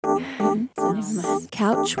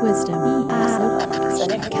Couch Wisdom.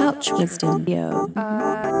 Couch Wisdom.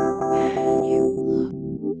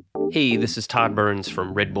 Hey, this is Todd Burns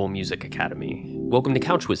from Red Bull Music Academy. Welcome to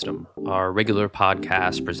Couch Wisdom, our regular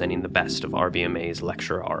podcast presenting the best of RBMA's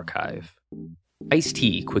lecture archive.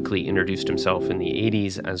 Ice-T quickly introduced himself in the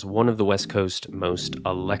 80s as one of the West Coast's most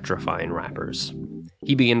electrifying rappers.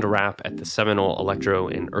 He began to rap at the seminal electro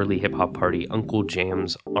and early hip-hop party Uncle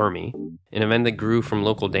Jam's Army, an event that grew from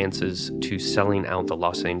local dances to selling out the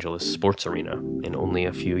Los Angeles sports arena in only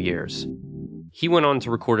a few years. He went on to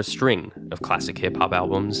record a string of classic hip-hop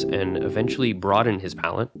albums and eventually broadened his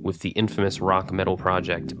palette with the infamous rock metal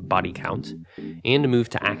project Body Count, and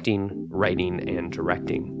moved to acting, writing, and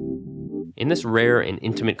directing. In this rare and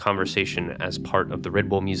intimate conversation as part of the Red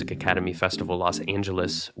Bull Music Academy Festival Los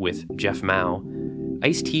Angeles with Jeff Mao,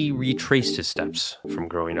 Ice-T retraced his steps from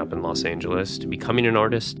growing up in Los Angeles to becoming an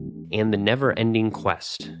artist and the never-ending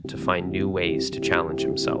quest to find new ways to challenge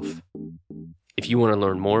himself. If you want to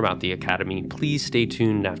learn more about the Academy, please stay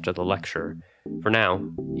tuned after the lecture. For now,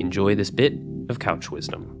 enjoy this bit of Couch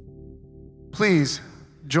Wisdom. Please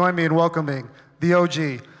join me in welcoming the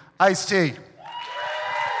OG, Ice-T.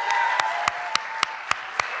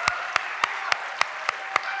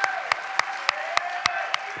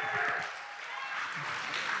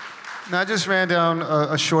 Now, I just ran down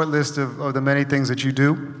a short list of the many things that you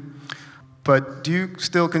do, but do you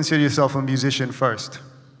still consider yourself a musician first?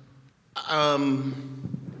 Yeah,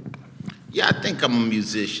 I think I'm a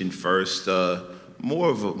musician first. More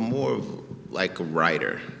of like a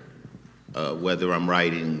writer. Whether I'm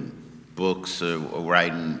writing books or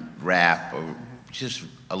writing rap or just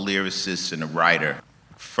a lyricist and a writer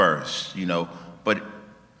first, you know. But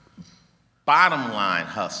bottom line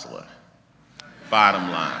hustler.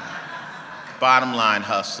 Bottom line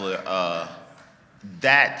hustler.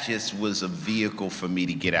 That just was a vehicle for me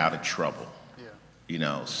to get out of trouble. You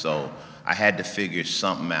know, so I had to figure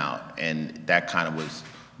something out, and that kind of was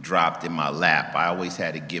dropped in my lap. I always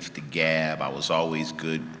had a gift to gab. I was always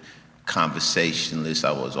good conversationalist.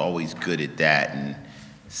 I was always good at that, and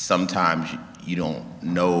sometimes you don't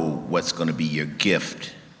know what's going to be your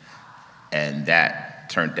gift, and that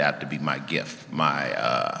turned out to be my gift,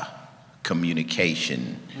 my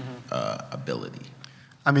communication ability.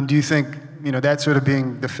 I mean, do you think, you know, that sort of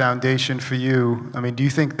being the foundation for you, I mean, do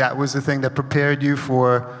you think that was the thing that prepared you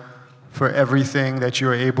for everything that you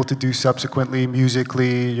were able to do subsequently,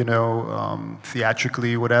 musically, you know,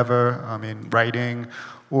 theatrically, whatever, I mean, writing?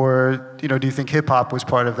 Or, you know, do you think hip-hop was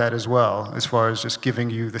part of that as well, as far as just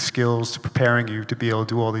giving you the skills to preparing you to be able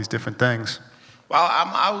to do all these different things? Well,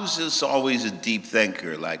 I was just always a deep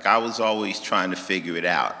thinker. Like, I was always trying to figure it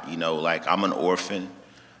out. You know, like, I'm an orphan.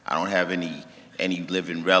 I don't have any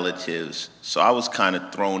living relatives. So I was kind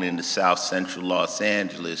of thrown into South Central Los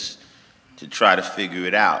Angeles to try to figure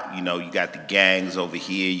it out. You know, you got the gangs over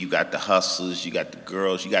here, you got the hustlers, you got the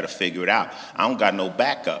girls, you got to figure it out. I don't got no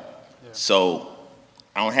backup. Yeah. So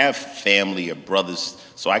I don't have family or brothers,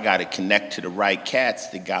 so I got to connect to the right cats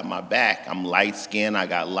that got my back. I'm light-skinned, I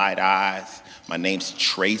got light eyes. My name's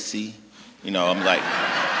Tracy. You know, I'm like...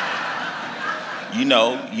 You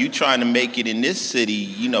know, you trying to make it in this city,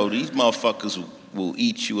 you know, these motherfuckers will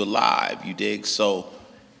eat you alive, you dig? So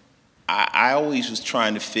I always was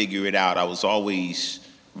trying to figure it out. I was always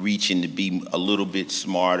reaching to be a little bit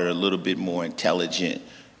smarter, a little bit more intelligent.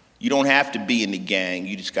 You don't have to be in the gang,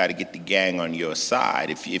 you just got to get the gang on your side.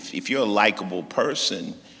 If you're a likable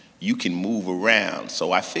person, you can move around.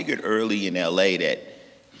 So I figured early in LA that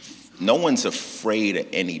no one's afraid of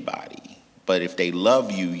anybody, but if they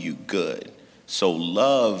love you, you good. So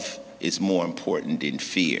love is more important than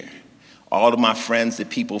fear. All of my friends that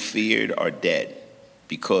people feared are dead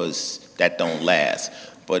because that don't last.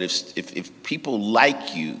 But if people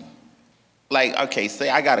like you, like, okay, say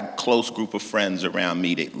I got a close group of friends around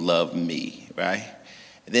me that love me, right?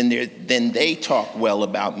 Then they talk well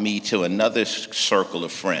about me to another circle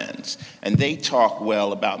of friends, and they talk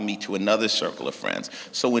well about me to another circle of friends.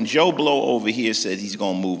 So when Joe Blow over here says he's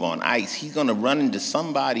gonna move on Ice, he's gonna run into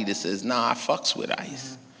somebody that says, nah, I fucks with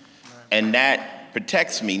Ice. And that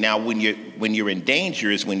protects me. Now, when you're in danger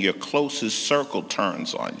is when your closest circle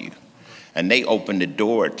turns on you. And they open the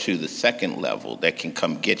door to the second level that can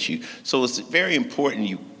come get you. So it's very important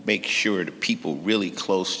you make sure the people really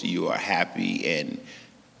close to you are happy and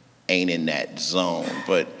ain't in that zone.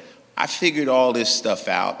 But I figured all this stuff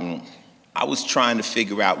out, and I was trying to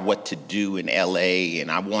figure out what to do in LA, and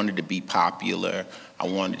I wanted to be popular. I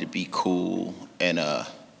wanted to be cool. And,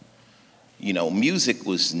 you know, music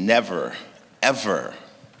was never, ever,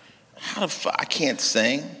 I can't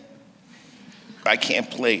sing. I can't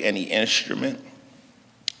play any instrument.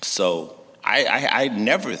 So I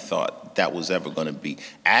never thought that was ever going to be.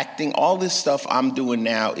 Acting, all this stuff I'm doing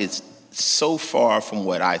now is so far from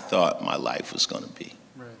what I thought my life was going to be.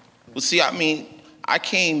 Right. Well, see, I mean, I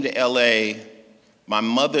came to L.A., my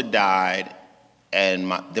mother died,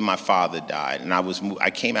 and then my father died. And I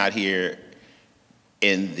came out here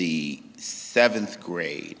in the 7th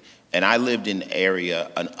grade, and I lived in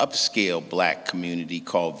an upscale black community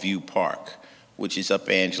called View Park, which is up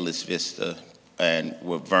Angeles Vista, and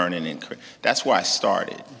with Vernon and that's where I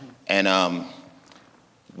started. Mm-hmm. And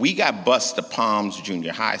we got bused to Palms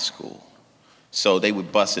Junior High School. So they were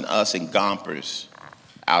busing us and Gompers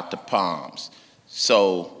out to Palms.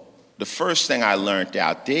 So the first thing I learned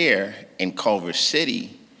out there in Culver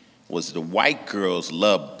City was the white girls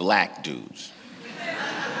love black dudes.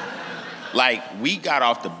 Like, we got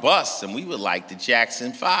off the bus and we were like the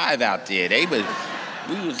Jackson 5 out there.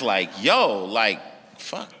 We was like, yo, like,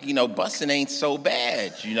 fuck, busing ain't so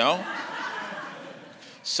bad,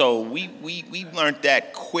 So we learned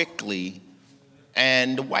that quickly,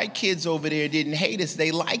 and the white kids over there didn't hate us,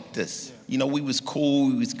 they liked us. We was cool,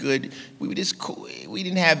 we was good, we were just cool.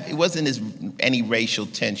 It wasn't any racial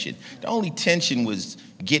tension. The only tension was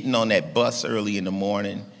getting on that bus early in the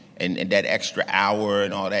morning and that extra hour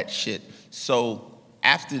and all that shit. So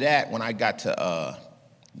after that, when I got to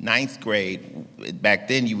 9th grade, back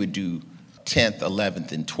then you would do 10th,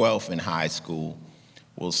 11th, and 12th in high school.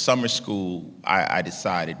 Well, summer school, I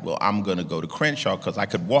decided, well, I'm gonna go to Crenshaw because I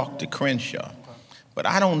could walk to Crenshaw. But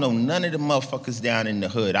I don't know none of the motherfuckers down in the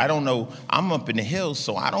hood. I'm up in the hills,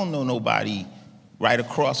 so I don't know nobody right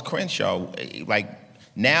across Crenshaw. Like,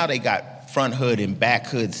 now they got front hood and back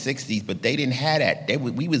hood 60s, but they didn't have that.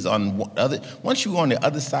 We was on once you were on the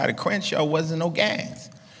other side of Crenshaw, wasn't no gangs.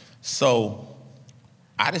 So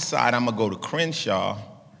I decided I'm gonna go to Crenshaw,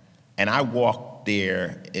 and I walked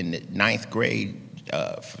there in the 9th grade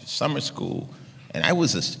for summer school, and I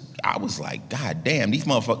was like, God damn,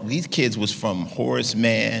 these kids was from Horace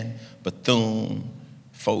Mann, Bethune,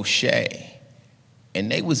 Fauché, and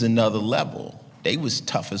they was another level. They was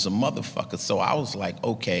tough as a motherfucker. So I was like,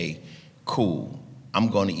 okay, cool.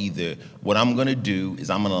 What I'm gonna do is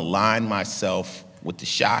I'm gonna align myself with the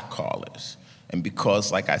shot callers. And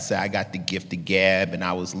because, like I said, I got the gift of gab and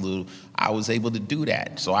I was able to do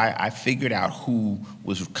that. So I figured out who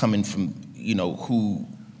was coming from, who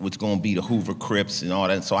was gonna be the Hoover Crips and all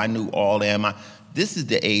that. So I knew all them. These are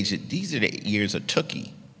the years of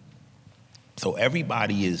Tookie. So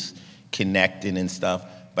everybody is connecting and stuff.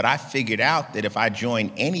 But I figured out that if I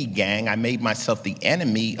joined any gang, I made myself the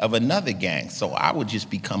enemy of another gang. So I would just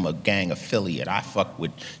become a gang affiliate. I fuck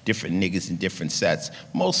with different niggas in different sets,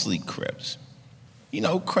 mostly Crips.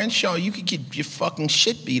 Crenshaw, you could get your fucking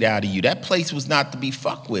shit beat out of you. That place was not to be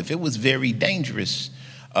fucked with. It was very dangerous.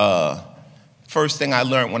 First thing I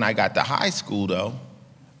learned when I got to high school, though,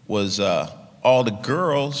 was all the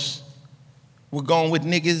girls were going with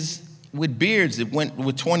niggas with beards that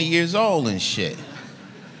were 20 years old and shit.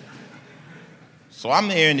 So I'm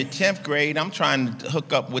there in the 10th grade, I'm trying to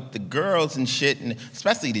hook up with the girls and shit, and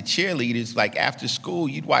especially the cheerleaders. Like, after school,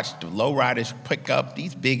 you'd watch the lowriders pick up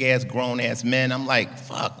these big-ass, grown-ass men. I'm like,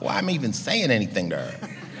 fuck, why am I even saying anything to her?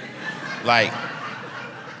 Like,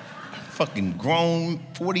 fucking grown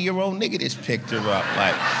 40-year-old nigga just picked her up,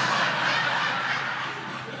 like.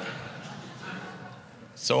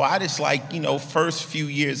 So I just first few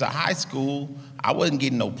years of high school, I wasn't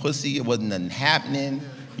getting no pussy, it wasn't nothing happening,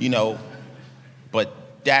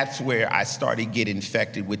 But that's where I started getting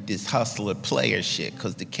infected with this hustler player shit,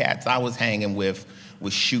 because the cats I was hanging with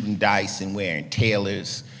was shooting dice and wearing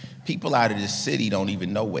tailors. People out of the city don't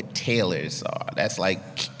even know what tailors are. That's like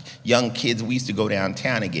young kids, we used to go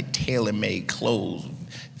downtown and get tailor-made clothes,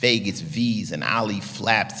 Vegas V's and Ollie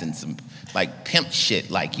flaps and some like pimp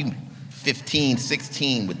shit, like you 15,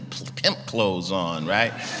 16 with pimp clothes on,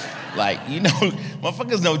 right? Like,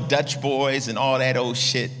 motherfuckers know Dutch boys and all that old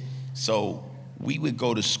shit. So we would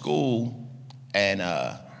go to school, and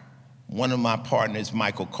one of my partners,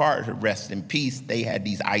 Michael Carter, rest in peace, they had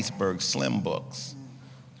these Iceberg Slim books.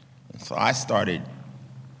 And so I started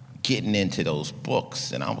getting into those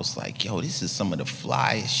books, and I was like, yo, this is some of the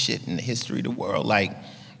flyest shit in the history of the world. Like,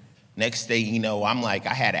 next thing I'm like,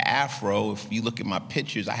 I had an afro. If you look at my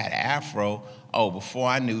pictures, I had an afro. Oh, before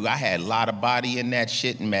I knew, I had a lot of body in that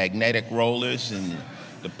shit and magnetic rollers, and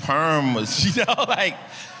the perm was, like,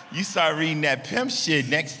 you start reading that pimp shit,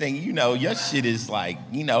 next thing you know, your shit is like,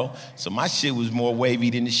 so my shit was more wavy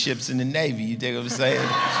than the ships in the Navy, you dig what I'm saying?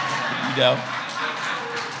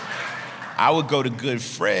 I would go to Good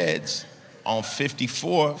Fred's on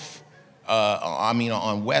 54th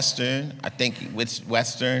On Western, I think with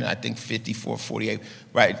Western, I think 54, 48,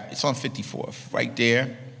 right? It's on 54th, right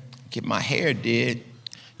there. Get my hair did.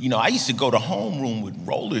 You know, I used to go to homeroom with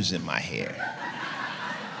rollers in my hair.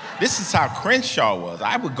 This is how Crenshaw was.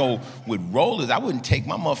 I would go with rollers. I wouldn't take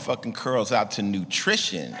my motherfucking curls out to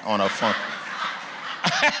nutrition on a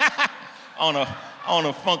on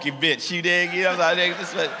a funky bitch. You dig? You know what I'm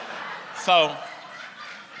saying? So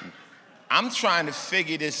I'm trying to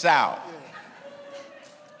figure this out.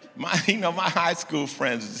 My high school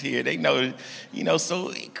friends is here. They know,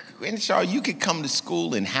 so Crenshaw, you could come to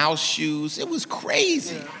school in house shoes. It was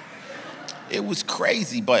crazy. Yeah. It was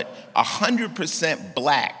crazy, but 100%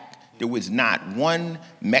 black. There was not one,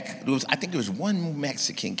 I think there was one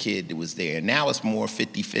Mexican kid that was there. Now it's more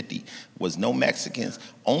 50-50. Was no Mexicans.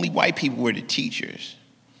 Only white people were the teachers.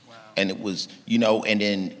 Wow. And it was, and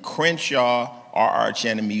then Crenshaw, our arch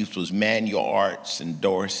enemies was Manual Arts and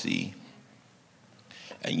Dorsey.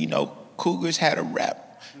 And Cougars had a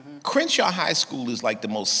rep. Mm-hmm. Crenshaw High School is like the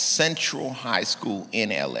most central high school in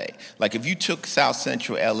LA. Like if you took South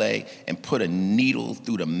Central LA and put a needle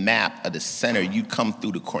through the map of the center, you'd come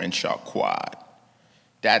through the Crenshaw Quad.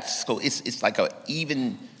 It's like an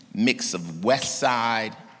even mix of West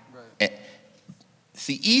Side. Right.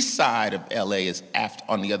 See, East Side of LA is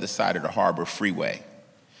on the other side of the Harbor Freeway.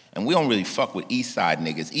 And we don't really fuck with East Side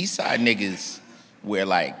niggas. East Side niggas wear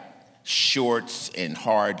like shorts and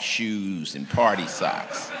hard shoes and party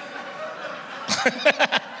socks.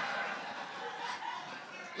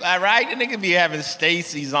 Like, right? The nigga be having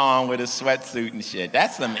Stacy's on with a sweatsuit and shit.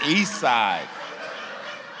 That's some East Side.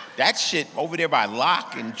 That shit over there by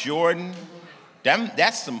Locke and Jordan,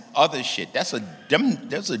 that's some other shit. Those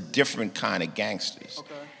are different kind of gangsters.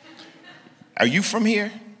 Okay. Are you from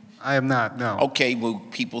here? I am not, no. Okay, well,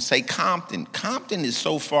 people say Compton. Compton is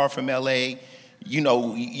so far from LA.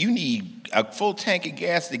 You need a full tank of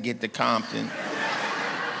gas to get to Compton.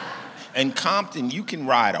 And Compton, you can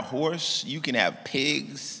ride a horse, you can have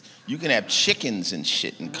pigs, you can have chickens and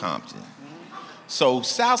shit in Compton. So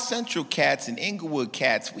South Central cats and Inglewood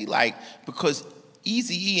cats, we like, because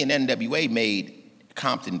Eazy-E and NWA made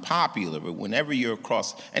Compton popular, but whenever you're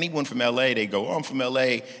across, anyone from LA, they go, I'm from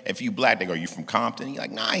LA. If you black, they go, you from Compton? You're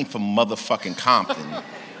like, nah, I ain't from motherfucking Compton.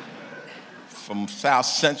 From South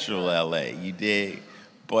Central LA, you dig?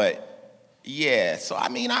 But yeah, so I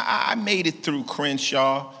made it through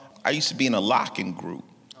Crenshaw. I used to be in a locking group.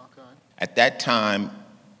 Okay. At that time,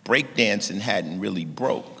 breakdancing hadn't really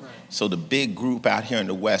broke. Right. So the big group out here on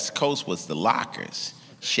the West Coast was the Lockers.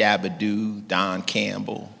 Shabba-Doo, Don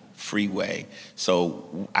Campbell, Freeway.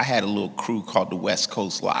 So I had a little crew called the West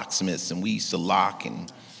Coast Locksmiths, and we used to lock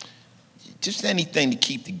and just anything to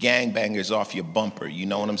keep the gangbangers off your bumper. You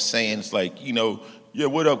know what I'm saying? It's like, yeah,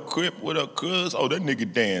 what up, Crip? What up, cuz? Oh, that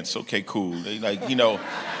nigga dance. Okay, cool. They like,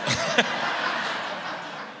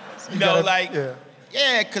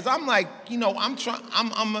 yeah, because I'm like,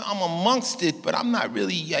 I'm amongst it, but I'm not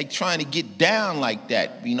really like trying to get down like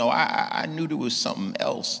that. I knew there was something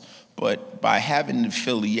else, but by having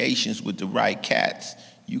affiliations with the right cats,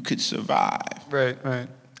 you could survive. Right.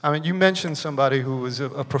 You mentioned somebody who was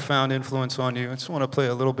a profound influence on you. I just want to play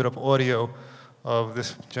a little bit of audio of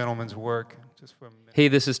this gentleman's work. Just for a minute. Hey,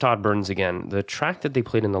 this is Todd Burns again. The track that they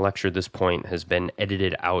played in the lecture at this point has been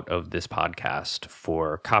edited out of this podcast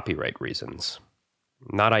for copyright reasons.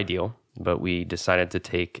 Not ideal, but we decided to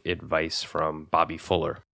take advice from Bobby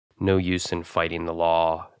Fuller. No use in fighting the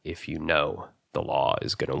law if you know the law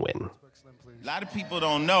is going to win. A lot of people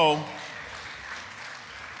don't know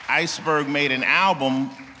Iceberg made an album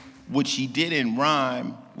which he did in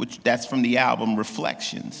rhyme, that's from the album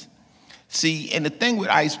Reflections. See, and the thing with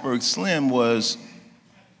Iceberg Slim was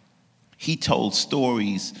he told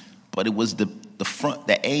stories, but it was the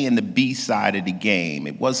A and the B side of the game.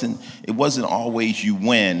 It wasn't always you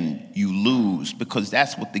win, you lose, because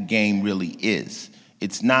that's what the game really is.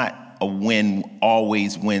 It's not a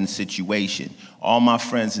always win situation. All my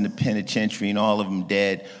friends in the penitentiary and all of them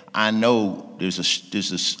dead, I know there's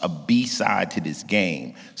a B side to this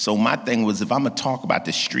game. So my thing was, if I'm gonna talk about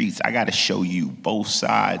the streets, I gotta show you both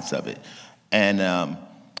sides of it. And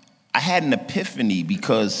I had an epiphany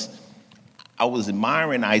because I was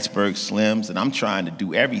admiring Iceberg Slims, and I'm trying to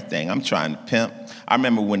do everything. I'm trying to pimp. I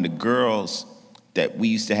remember when the girls that we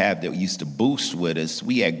used to have that used to boost with us,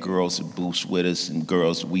 we had girls that boost with us and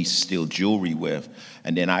girls we steal jewelry with.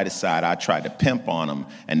 And then I decided I tried to pimp on them,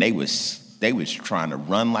 and they was trying to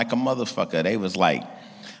run like a motherfucker. They was like,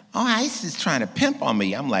 oh, Ice is trying to pimp on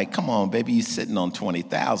me. I'm like, come on, baby, you're sitting on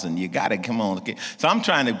 20,000. You gotta come on. So I'm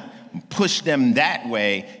trying to push them that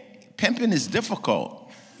way. Pimping is difficult.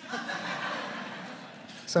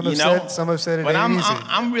 Some You have said it but ain't easy.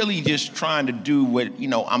 I'm really just trying to do what,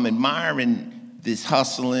 I'm admiring this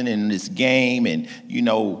hustling and this game. And,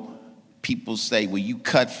 people say, well, you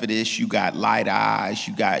cut for this, you got light eyes,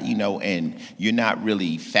 you got, and you're not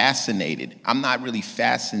really fascinated. I'm not really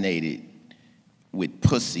fascinated with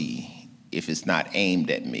pussy if it's not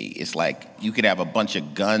aimed at me. It's like you could have a bunch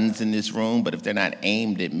of guns in this room, but if they're not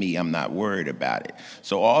aimed at me, I'm not worried about it.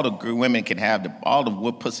 So all the women can have all the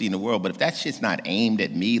wood pussy in the world, but if that shit's not aimed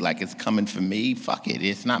at me like it's coming for me, fuck it,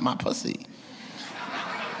 it's not my pussy.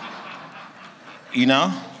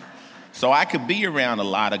 So I could be around a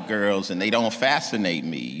lot of girls and they don't fascinate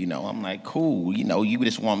me. I'm like, cool, you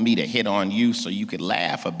just want me to hit on you so you could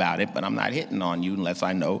laugh about it, but I'm not hitting on you unless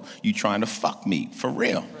I know you trying to fuck me, for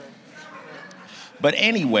real. But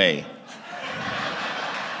anyway,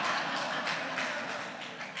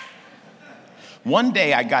 one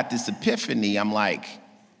day I got this epiphany. I'm like,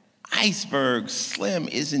 Iceberg Slim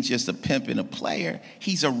isn't just a pimp and a player.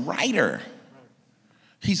 He's a writer.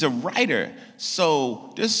 He's a writer.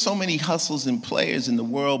 So there's so many hustles and players in the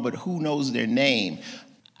world, but who knows their name?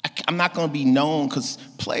 I'm not going to be known because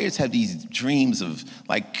players have these dreams of,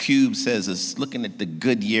 like Cube says, is looking at the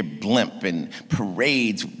Goodyear blimp and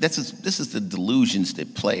parades. This is the delusions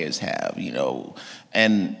that players have,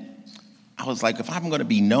 And I was like, if I'm going to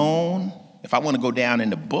be known, if I want to go down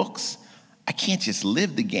in the books, I can't just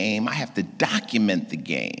live the game. I have to document the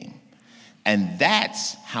game. And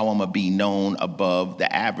that's how I'm going to be known above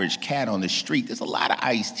the average cat on the street. There's a lot of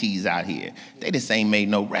Ice-T's out here. They just ain't made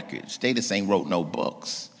no records. They just ain't wrote no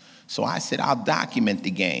books. So I said, I'll document the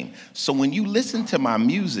game. So when you listen to my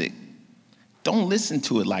music, don't listen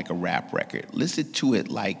to it like a rap record. Listen to it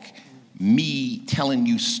like me telling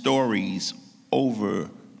you stories over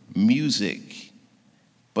music,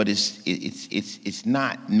 but it's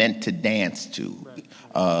not meant to dance to.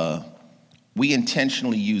 We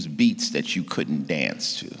intentionally use beats that you couldn't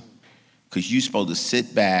dance to, because you're supposed to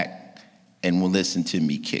sit back and will listen to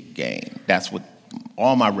me kick game. That's what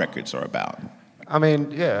all my records are about. I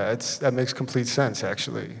mean, yeah, that makes complete sense,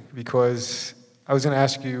 actually, because I was going to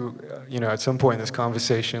ask you, at some point in this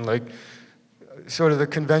conversation, like, sort of the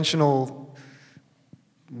conventional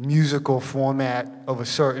musical format of a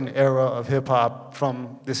certain era of hip-hop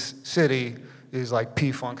from this city is like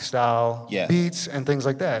P-Funk style beats and things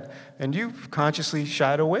like that. And you've consciously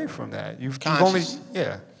shied away from that. You've only,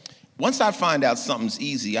 Once I find out something's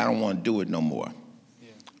easy, I don't want to do it no more.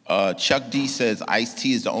 Chuck D says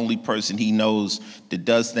Ice-T is the only person he knows that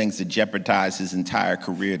does things that jeopardize his entire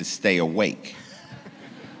career to stay awake.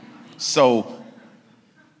 So,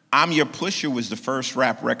 I'm Your Pusher was the first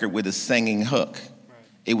rap record with a singing hook.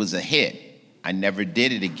 It was a hit. I never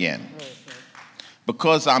did it again.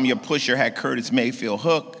 Because I'm Your Pusher had Curtis Mayfield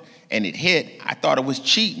hook and it hit, I thought it was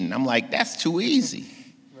cheating. I'm like, that's too easy.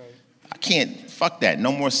 I can't, fuck that,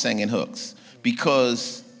 no more singing hooks.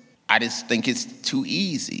 Because I just think it's too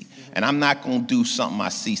easy. And I'm not going to do something I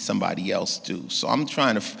see somebody else do. So I'm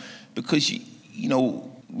trying to, because,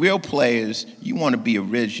 real players, you want to be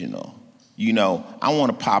original. I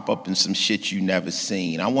want to pop up in some shit you never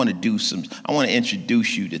seen. I want to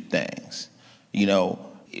introduce you to things.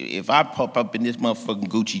 If I pop up in this motherfucking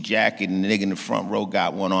Gucci jacket and the nigga in the front row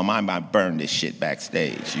got one on, I might burn this shit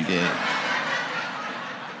backstage, you dig?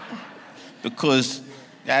 Because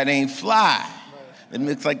that ain't fly. It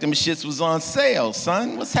looks like them shits was on sale,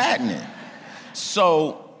 son. What's happening?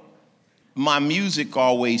 So my music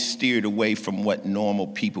always steered away from what normal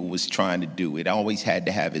people was trying to do. It always had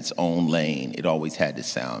to have its own lane. It always had to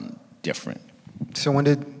sound different. So when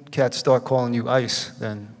did cats start calling you Ice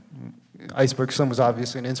then? Iceberg Slim was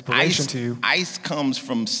obviously an inspiration to you. Ice comes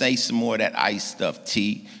from say some more of that Ice stuff,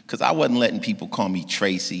 T, because I wasn't letting people call me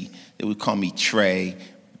Tracy. They would call me Trey.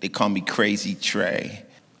 They call me Crazy Trey.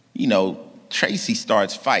 Tracy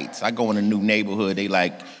starts fights. I go in a new neighborhood, they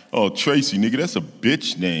like, oh, Tracy, nigga, that's a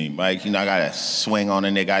bitch name. Like, I gotta swing on a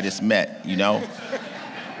nigga I just met,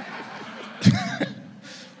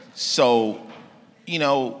 So,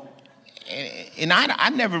 and I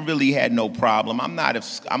never really had no problem. I'm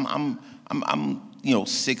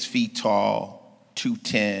 6 feet tall,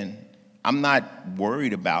 210. I'm not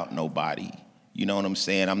worried about nobody. You know what I'm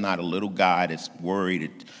saying? I'm not a little guy that's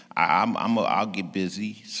worried. I'll get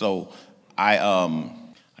busy. So I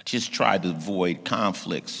just tried to avoid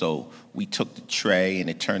conflict. So we took the Trey and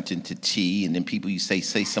it turned into T, and then people you say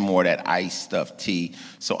some more of that Ice stuff, T.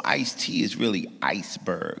 So Ice-T is really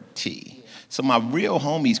Iceberg T. So my real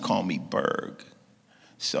homies call me Berg.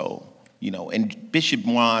 So, and Bishop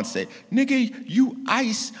Juan said, nigga, you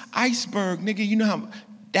Iceberg, nigga, how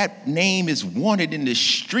That name is wanted in the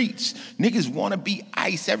streets. Niggas want to be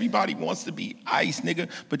Ice. Everybody wants to be Ice, nigga.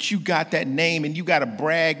 But you got that name and you got to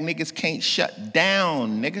brag. Niggas can't shut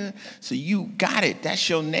down, nigga. So you got it. That's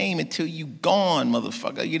your name until you gone,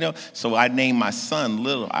 motherfucker, you know? So I named my son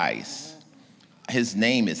Little Ice. His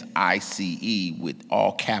name is ICE with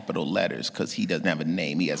all capital letters because he doesn't have a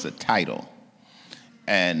name. He has a title.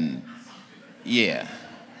 And, yeah,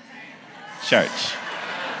 church.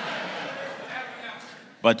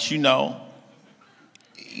 But you know,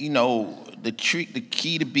 the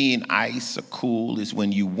key to being Ice or cool is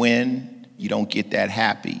when you win, you don't get that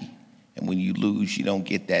happy. And when you lose, you don't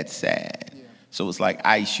get that sad. Yeah. So it's like,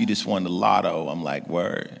 Ice, you just won the lotto. I'm like,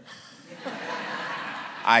 word.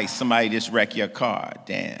 Ice, somebody just wrecked your car.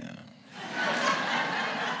 Damn.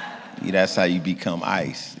 Yeah, that's how you become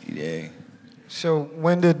Ice. Yeah. So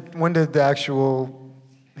when did the actual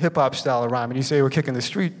hip hop style of rhyming? You say you were kicking the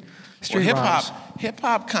street rhymes. Hip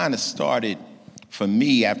hop kind of started for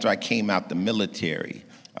me after I came out the military.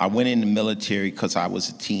 I went in the military because I was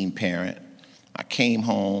a teen parent. I came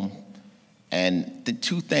home, and the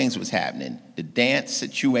two things was happening: the dance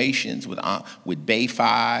situations with Bay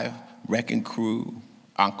 5, Wrecking Crew,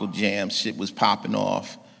 Uncle Jam, shit was popping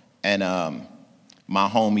off, and my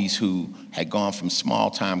homies who had gone from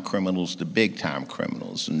small-time criminals to big-time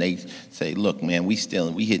criminals. And they say, look, man, we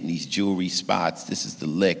hitting these jewelry spots. This is the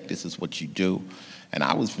lick. This is what you do. And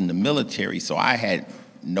I was from the military, so I had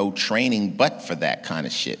no training but for that kind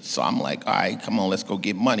of shit. So I'm like, all right, come on, let's go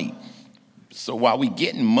get money. So while we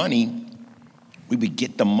getting money, we would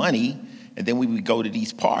get the money, and then we would go to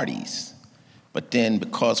these parties. But then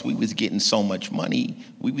because we was getting so much money,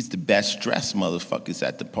 we was the best dressed motherfuckers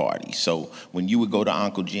at the party. So when you would go to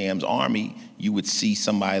Uncle Jam's Army, you would see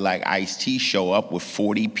somebody like Ice-T show up with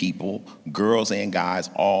 40 people, girls and guys,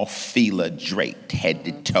 all Fila draped head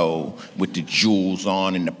to toe with the jewels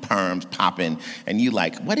on and the perms popping. And you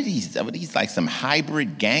like, what are these? Are these like some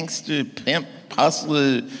hybrid gangster, pimp,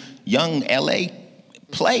 hustler, young LA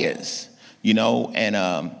players, you know?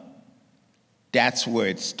 And that's where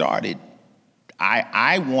it started.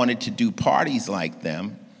 I wanted to do parties like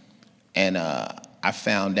them, and I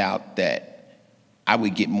found out that I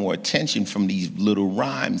would get more attention from these little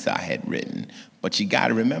rhymes I had written. But you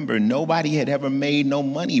gotta remember, nobody had ever made no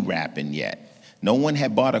money rapping yet. No one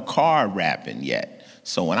had bought a car rapping yet.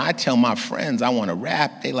 So when I tell my friends I wanna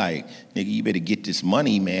rap, they like, nigga, you better get this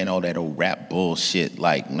money, man, all that old rap bullshit.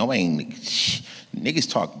 Like,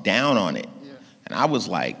 niggas talk down on it. Yeah. And I was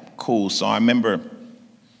like, cool. So I remember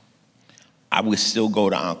I would still go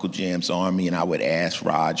to Uncle Jam's Army and I would ask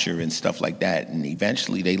Roger and stuff like that. And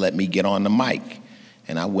eventually they let me get on the mic.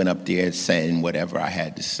 And I went up there saying whatever I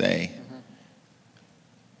had to say. Mm-hmm.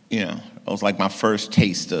 You know, it was like my first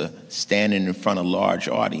taste of standing in front of large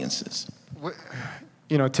audiences.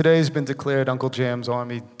 You know, today's been declared Uncle Jam's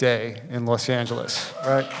Army Day in Los Angeles,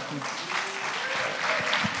 right?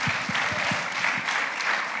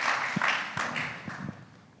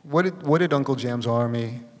 What did Uncle Jam's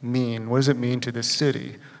Army mean? What does it mean to the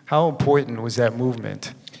city? How important was that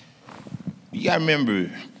movement? You gotta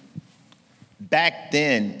remember, back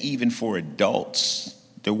then, even for adults,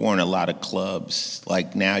 there weren't a lot of clubs.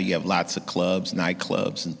 Like now you have lots of clubs,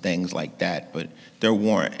 nightclubs and things like that, but there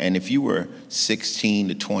weren't. And if you were 16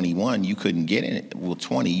 to 21, you couldn't get in it. Well,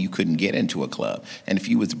 20, you couldn't get into a club. And if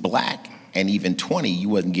you was black and even 20, you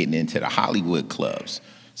wasn't getting into the Hollywood clubs.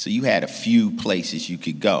 So you had a few places you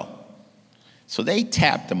could go. So they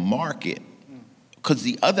tapped the market because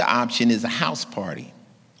the other option is a house party.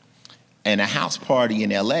 And a house party in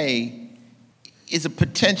LA is a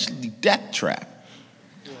potentially death trap.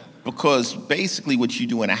 Because basically what you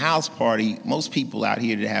do in a house party, most people out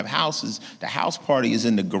here that have houses, the house party is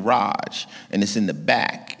in the garage and it's in the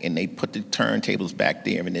back and they put the turntables back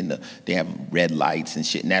there and then they have red lights and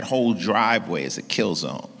shit. And that whole driveway is a kill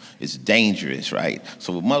zone. It's dangerous, right?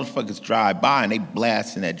 So when motherfuckers drive by and they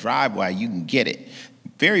blast in that driveway, you can get it.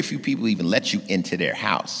 Very few people even let you into their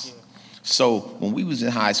house. So when we was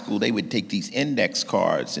in high school, they would take these index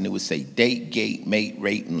cards and it would say date, gate, mate,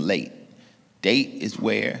 rate, and late. Date is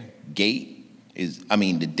where, the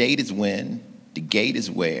date is when, the gate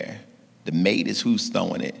is where, the mate is who's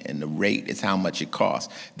throwing it, and the rate is how much it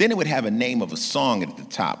costs. Then it would have a name of a song at the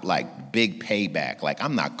top, like Big Payback. Like,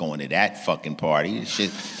 I'm not going to that fucking party. This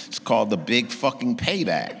shit, it's called the Big fucking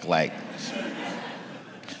Payback. Like,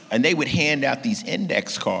 and they would hand out these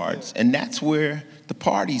index cards, and that's where the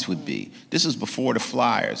parties would be. This was before the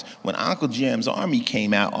flyers. When Uncle Jam's Army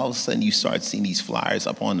came out, all of a sudden you start seeing these flyers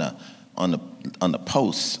up on the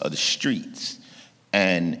posts of the streets.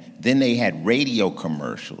 And then they had radio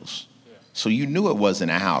commercials. So you knew it wasn't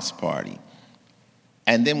a house party.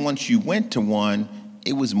 And then once you went to one,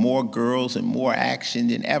 it was more girls and more action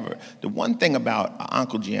than ever. The one thing about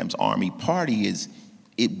Uncle Jam's Army Party is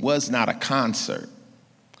it was not a concert.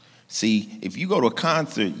 See, if you go to a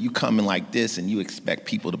concert, you come in like this and you expect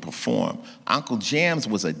people to perform. Uncle Jam's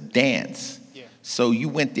was a dance. Yeah. So you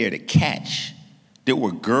went there to catch. There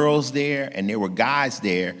were girls there and there were guys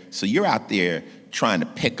there, so you're out there trying to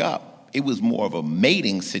pick up. It was more of a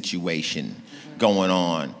mating situation going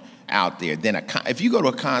on out there. Then if you go to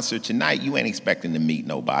a concert tonight, you ain't expecting to meet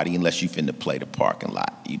nobody unless you finna play the parking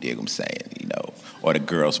lot. You dig what I'm saying, you know? Or the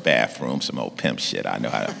girls' bathroom, some old pimp shit. I know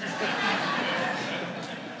how to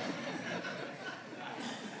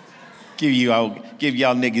give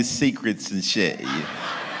y'all niggas secrets and shit. Yeah.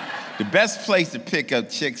 The best place to pick up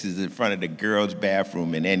chicks is in front of the girls'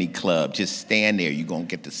 bathroom in any club. Just stand there. You're going to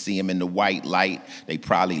get to see them in the white light. They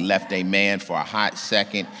probably left a man for a hot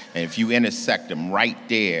second. And if you intersect them right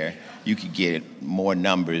there, you could get more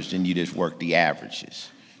numbers than you just work the averages.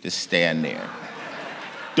 Just stand there.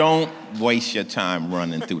 Don't waste your time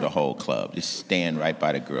running through the whole club. Just stand right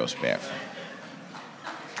by the girls' bathroom.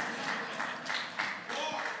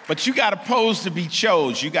 But you gotta pose to be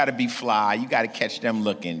chose. You gotta be fly. You gotta catch them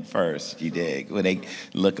looking first, you dig? When they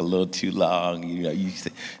look a little too long, you know, you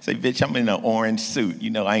say, bitch, I'm in an orange suit. You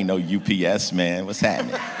know, I ain't no UPS, man. What's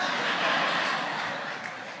happening?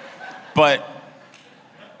 But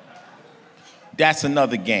that's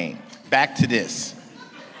another game. Back to this.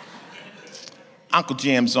 Uncle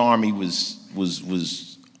Jam's Army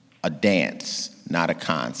was a dance, not a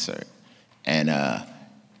concert. And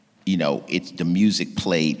you know, the music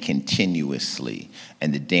played continuously,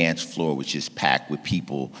 and the dance floor was just packed with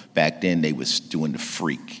people. Back then, they was doing the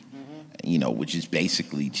freak, you know, which is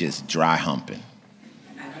basically just dry humping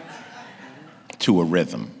to a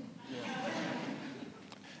rhythm.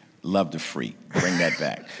 Love the freak. Bring that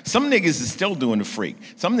back. Some niggas is still doing the freak.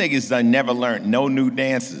 Some niggas done never learned no new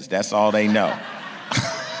dances. That's all they know.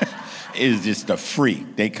 It's just a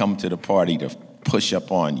freak. They come to the party to push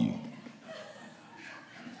up on you.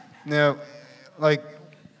 Now, like,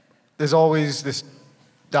 there's always this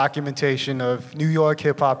documentation of New York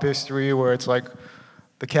hip-hop history where it's like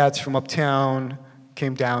the cats from uptown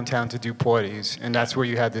came downtown to do parties, and that's where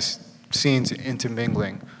you had this scenes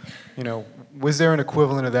intermingling. You know, was there an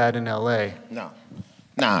equivalent of that in L.A.? No.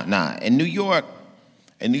 Nah. In New York,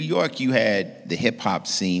 you had the hip-hop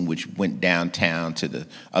scene, which went downtown to the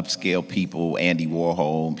upscale people. Andy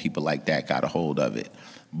Warhol and people like that got a hold of it.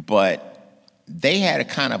 But they had a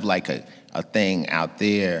kind of like a thing out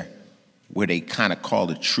there where they kind of called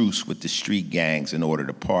a truce with the street gangs in order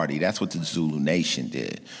to party. That's what the Zulu Nation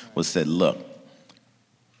did, was said, look,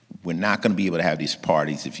 we're not going to be able to have these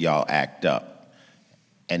parties if y'all act up.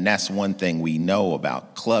 And that's one thing we know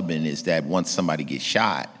about clubbing is that once somebody gets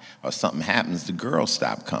shot or something happens, the girls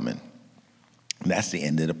stop coming. And that's the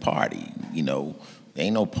end of the party, you know. There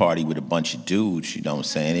ain't no party with a bunch of dudes, you know what I'm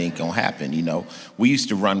saying? It ain't gonna happen, you know. We used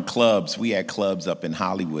to run clubs. We had clubs up in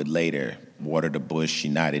Hollywood later, Water the Bush,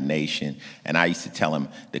 United Nation, and I used to tell them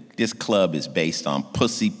that this club is based on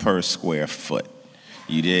pussy per square foot.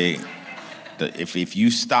 You dig? If you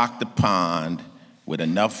stock the pond with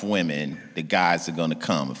enough women, the guys are gonna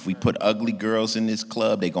come. If we put ugly girls in this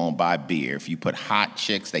club, they gonna buy beer. If you put hot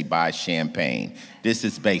chicks, they buy champagne. This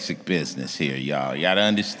is basic business here, y'all. You gotta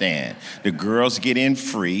understand. The girls get in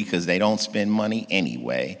free because they don't spend money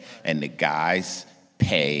anyway, and the guys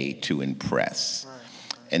pay to impress.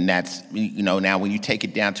 And that's, you know, now when you take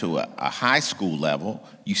it down to a high school level,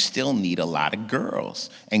 you still need a lot of girls.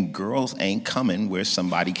 And girls ain't coming where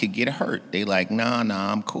somebody could get hurt. They like, nah,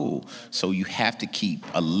 I'm cool. So you have to keep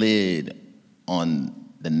a lid on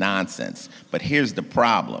the nonsense. But here's the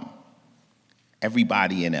problem.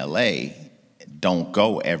 Everybody in LA don't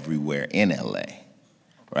go everywhere in LA,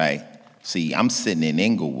 right? See, I'm sitting in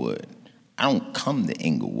Inglewood. I don't come to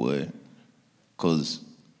Inglewood because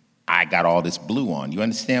I got all this blue on. You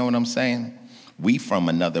understand what I'm saying? We from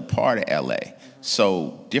another part of LA.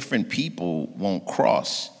 So different people won't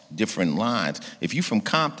cross different lines. If you from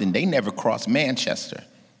Compton, they never cross Manchester.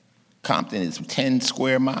 Compton is 10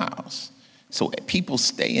 square miles. So people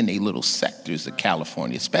stay in their little sectors of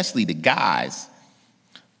California, especially the guys.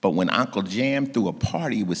 But when Uncle Jam threw a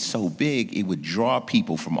party, it was so big, it would draw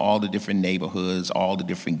people from all the different neighborhoods, all the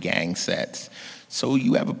different gang sets. So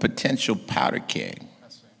you have a potential powder keg.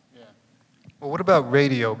 Well, what about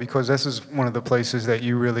radio? Because this is one of the places that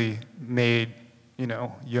you really made, you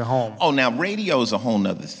know, your home. Oh, now radio is a whole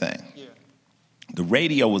nother thing. Yeah. The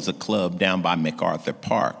radio was a club down by MacArthur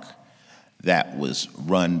Park that was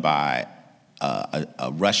run by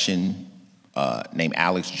a Russian named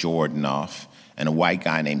Alex Jordanov and a white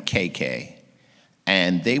guy named KK.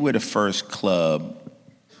 And they were the first club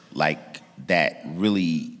like that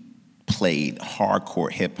really played hardcore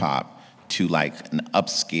hip hop to like an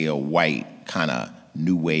upscale white kind of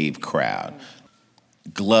new wave crowd.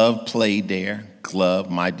 Glove played there. Glove,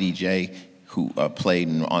 my DJ, who played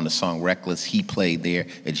on the song Reckless, he played there.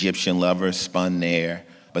 Egyptian Lover spun there.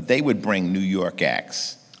 But they would bring New York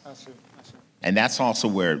acts. I see. And that's also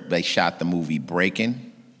where they shot the movie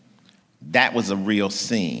Breakin'. That was a real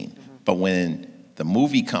scene. Mm-hmm. But when the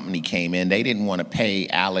movie company came in, they didn't want to pay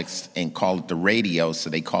Alex and call it the radio,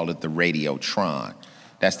 so they called it the Radiotron.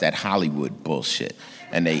 That's that Hollywood bullshit.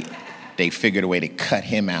 And they figured a way to cut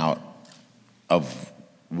him out of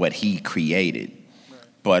what he created. Right.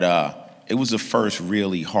 But it was the first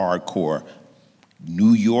really hardcore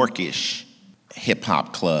New Yorkish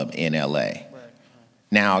hip-hop club in L.A. Right.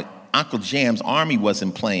 Now, Uncle Jam's Army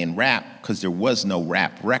wasn't playing rap because there was no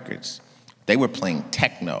rap records. They were playing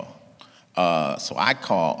techno. So I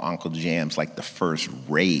call Uncle Jam's like the first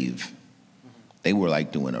rave. They were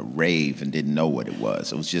like doing a rave and didn't know what it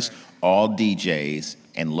was. It was just all DJs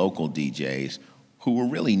and local DJs who were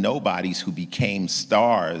really nobodies who became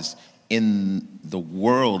stars in the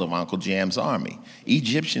world of Uncle Jam's Army.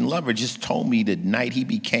 Egyptian Lover just told me the night he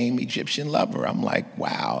became Egyptian Lover. I'm like,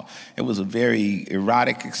 wow, it was a very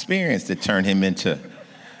erotic experience that turned him into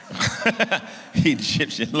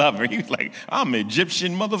Egyptian Lover. He was like, I'm an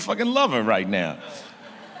Egyptian motherfucking lover right now.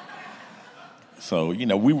 So, you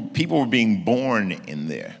know, people were being born in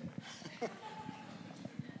there.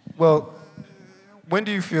 Well, when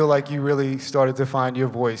do you feel like you really started to find your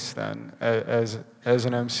voice then as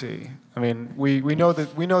an MC? I mean, we know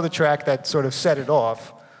the track that sort of set it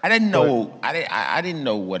off. I didn't know I didn't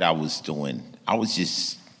know what I was doing. I was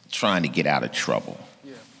just trying to get out of trouble.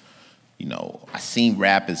 Yeah. You know, I seen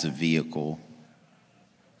rap as a vehicle.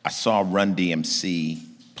 I saw Run DMC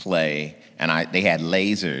play, and they had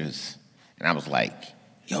lasers, and I was like,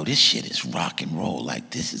 yo, this shit is rock and roll.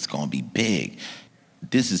 Like, this is gonna be big.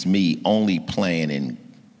 This is me only playing in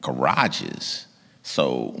garages.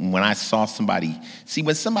 So when I saw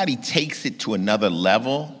when somebody takes it to another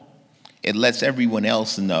level, it lets everyone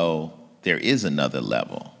else know there is another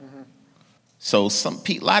level. Mm-hmm. So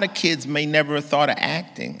a lot of kids may never have thought of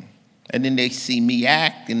acting. And then they see me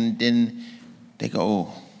act, and then they go,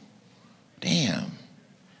 oh, damn,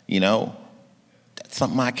 you know, that's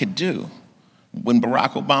something I could do. When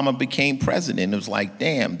Barack Obama became president, it was like,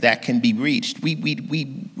 damn, that can be reached.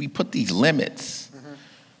 We put these limits, mm-hmm.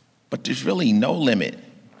 but there's really no limit.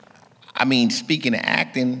 I mean, speaking of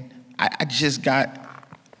acting,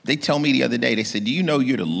 they told me the other day, they said, do you know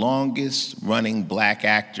you're the longest running black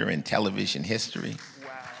actor in television history? Wow.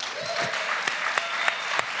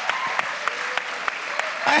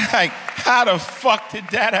 I'm like, how the fuck did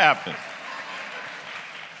that happen?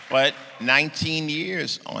 But 19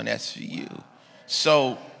 years on SVU.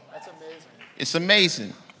 So that's amazing. It's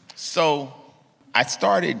amazing. So I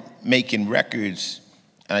started making records,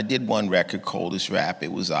 and I did one record, Coldest Rap.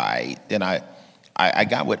 It was Then I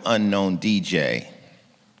got with Unknown DJ,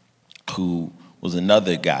 who was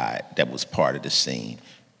another guy that was part of the scene.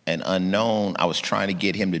 And Unknown, I was trying to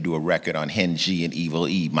get him to do a record on Hen G and Evil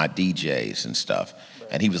E, my DJs and stuff.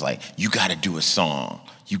 And he was like, you gotta do a song.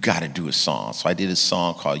 You gotta do a song. So I did a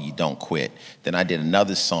song called You Don't Quit. Then I did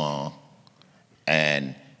another song,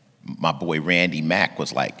 and my boy Randy Mack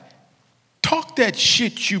was like, talk that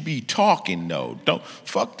shit you be talking though. Don't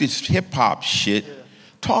fuck this hip hop shit.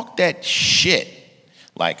 Talk that shit.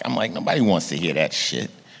 Like, I'm like, nobody wants to hear that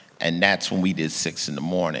shit. And that's when we did 6 in the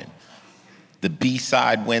Morning. The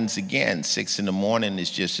B-side wins again. 6 in the Morning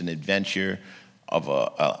is just an adventure of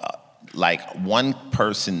like one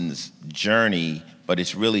person's journey, but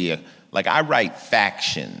it's really like I write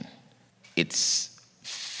faction. It's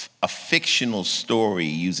a fictional story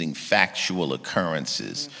using factual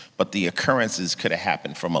occurrences, but the occurrences could have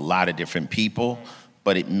happened from a lot of different people,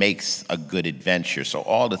 but it makes a good adventure. So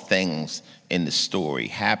all the things in the story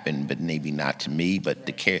happen, but maybe not to me, but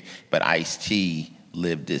Ice-T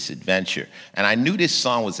lived this adventure. And I knew this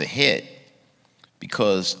song was a hit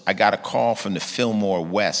because I got a call from the Fillmore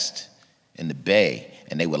West in the Bay,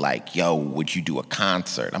 and they were like, yo, would you do a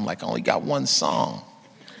concert? I'm like, I only got one song.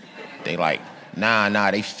 They like,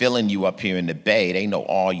 nah, they filling you up here in the Bay. They know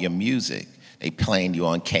all your music. They playing you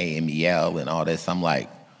on KMEL and all this. I'm like,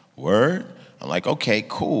 word? I'm like, okay,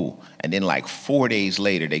 cool. And then like 4 days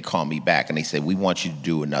later, they called me back and they said, we want you to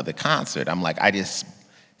do another concert. I'm like, I just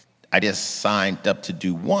signed up to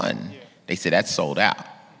do one. Yeah. They said, that's sold out.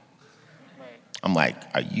 Right. I'm like,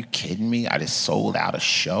 are you kidding me? I just sold out a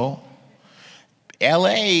show?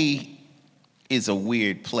 LA is a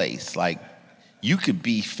weird place. Like, you could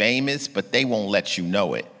be famous, but they won't let you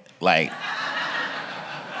know it. Like,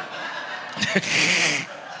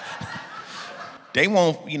 they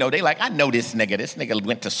won't, they like, I know this nigga. This nigga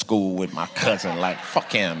went to school with my cousin. Like,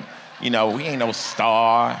 fuck him. He ain't no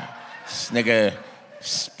star. This nigga,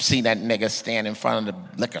 see that nigga stand in front of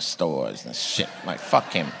the liquor stores and shit. Like,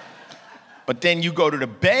 fuck him. But then you go to the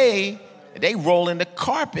Bay, they rolling the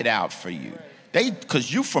carpet out for you.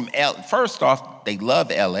 Because you from first off, they love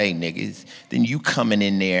LA niggas. Then you coming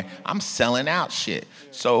in there, I'm selling out shit.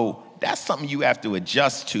 So that's something you have to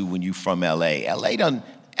adjust to when you from LA. LA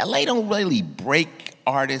don't really break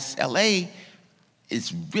artists. LA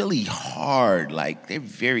is really hard. Like, they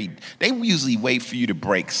usually wait for you to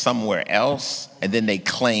break somewhere else, and then they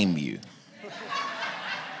claim you.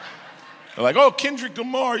 They're like, oh, Kendrick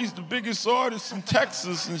Lamar, he's the biggest artist in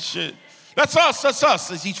Texas and shit. That's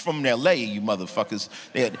us. He's from LA, you motherfuckers.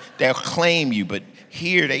 They'll claim you, but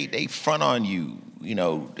here they front on you.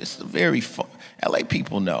 It's a very fun. LA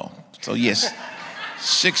people know. So yes,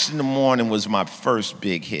 6 a.m. was my first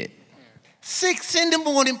big hit. 6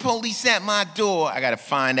 a.m, police at my door. I gotta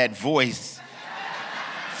find that voice.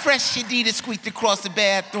 Fresh Adidas squeaked across the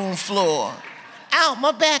bathroom floor. Out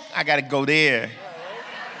my back. I gotta go there.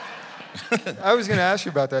 I was gonna ask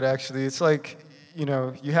you about that, actually. It's like, you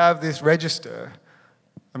have this register.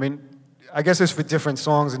 I mean, I guess it's for different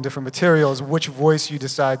songs and different materials, which voice you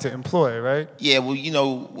decide to employ, right? Yeah, well,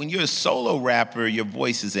 when you're a solo rapper, your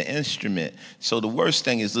voice is an instrument. So the worst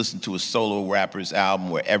thing is listen to a solo rapper's album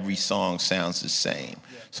where every song sounds the same.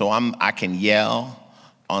 Yeah. So I can yell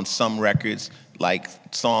on some records, like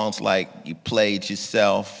songs like You Played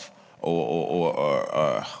Yourself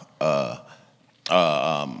or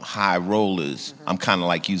High Rollers. I'm kind of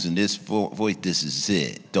like using this voice. This is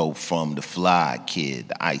it. Dope from the Fly Kid,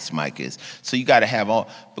 the Ice Micers. So you got to have all,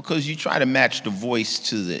 because you try to match the voice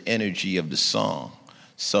to the energy of the song.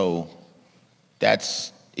 So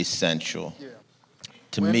that's essential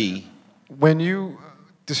to me. When you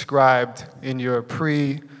described in your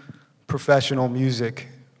pre-professional music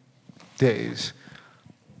days,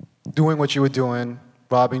 doing what you were doing,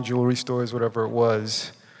 robbing jewelry stores, whatever it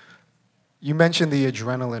was, you mentioned the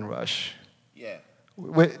adrenaline rush. Yeah.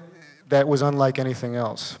 That was unlike anything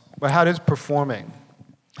else. But how did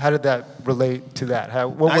that relate to that?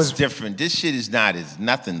 That's different. This shit is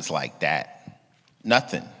nothing's like that.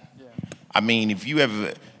 Nothing. Yeah. I mean, if you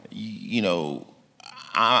ever,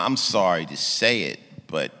 I'm sorry to say it,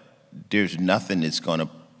 but there's nothing that's gonna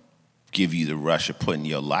give you the rush of putting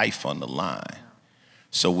your life on the line.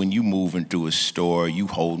 So when you moving through a store, you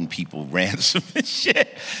holding people ransom and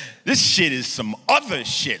shit, this shit is some other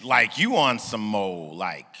shit. Like, you on some more,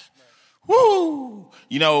 like, woo,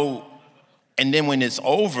 and then when it's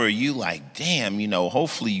over, you like, damn,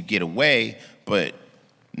 hopefully you get away. But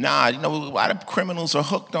nah, a lot of criminals are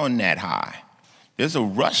hooked on that high. There's a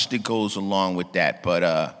rush that goes along with that. But,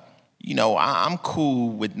 I'm cool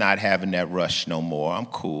with not having that rush no more. I'm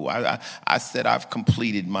cool. I said I've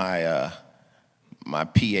completed my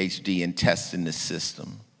PhD in testing the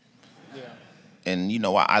system. Yeah. And,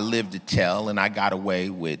 I lived to tell, and I got away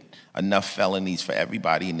with enough felonies for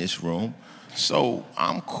everybody in this room. So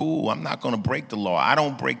I'm cool. I'm not going to break the law. I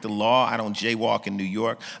don't break the law. I don't jaywalk in New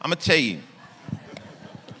York. I'm going to tell you,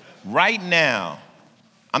 right now,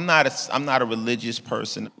 I'm not a religious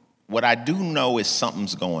person. What I do know is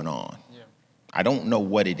something's going on. Yeah. I don't know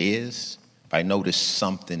what it is, but I know there's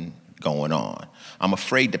something going on. I'm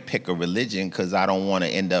afraid to pick a religion because I don't want to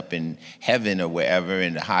end up in heaven or wherever,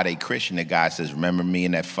 and the Hare Krishna, the guy says, remember me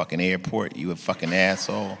in that fucking airport, you a fucking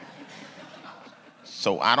asshole?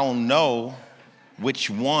 So I don't know which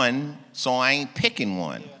one, so I ain't picking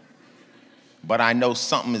one. But I know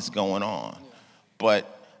something is going on. But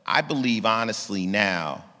I believe honestly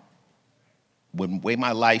now, when the way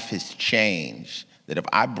my life has changed, that if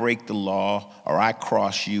I break the law or I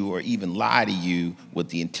cross you or even lie to you with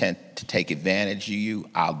the intent to take advantage of you,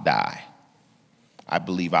 I'll die. I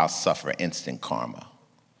believe I'll suffer instant karma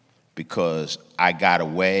because I got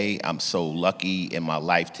away. I'm so lucky in my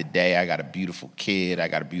life today. I got a beautiful kid. I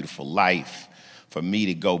got a beautiful life. For me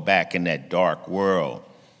to go back in that dark world,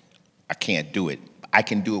 I can't do it. I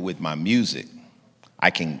can do it with my music. I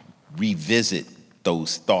can revisit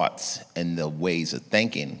those thoughts and the ways of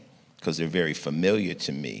thinking because they're very familiar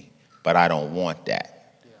to me, but I don't want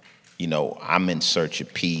that. Yeah. I'm in search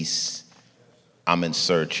of peace. I'm in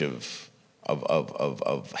search of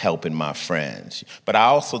helping my friends. But I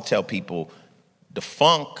also tell people, the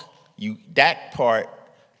funk, that part,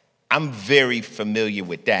 I'm very familiar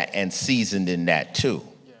with that and seasoned in that too.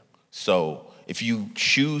 Yeah. So if you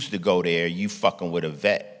choose to go there, you fucking with a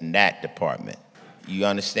vet in that department. You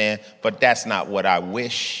understand? But that's not what I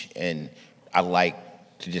wish, and I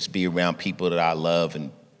like to just be around people that I love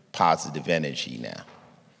and positive energy now.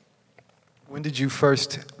 When did you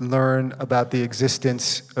first learn about the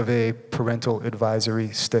existence of a parental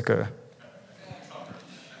advisory sticker?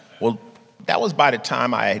 Well, that was by the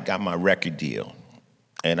time I had got my record deal,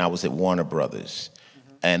 and I was at Warner Brothers.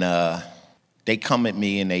 And they come at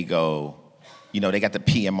me and they go, they got the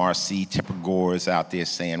PMRC, Tipper Gores out there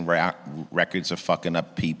saying records are fucking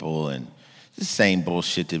up people, and the same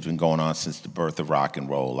bullshit that's been going on since the birth of rock and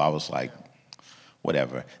roll. I was like,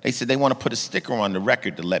 whatever. They said they want to put a sticker on the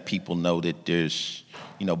record to let people know that there's,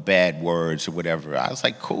 bad words or whatever. I was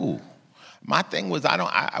like, cool. My thing was,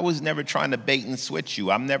 I was never trying to bait and switch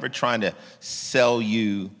you. I'm never trying to sell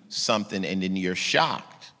you something and then you're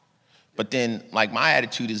shocked. But then, my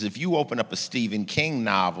attitude is, if you open up a Stephen King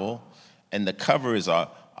novel and the cover is a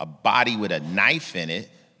body with a knife in it,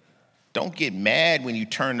 don't get mad when you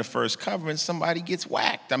turn the first cover and somebody gets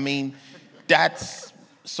whacked. I mean,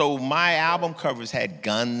 so my album covers had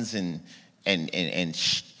guns and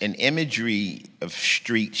imagery of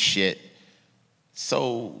street shit.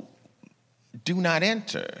 So do not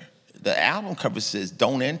enter. The album cover says,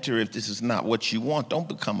 don't enter if this is not what you want. Don't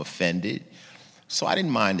become offended. So I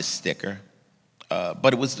didn't mind the sticker.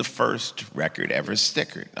 But it was the first record ever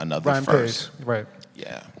stickered. Another Brian first. Page, right.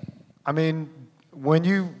 Yeah. I mean, when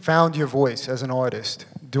you found your voice as an artist,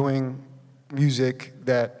 doing music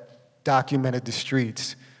that documented the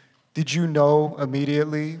streets, did you know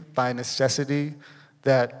immediately, by necessity,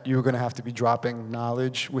 that you were going to have to be dropping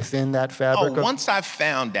knowledge within that fabric? Once I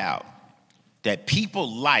found out that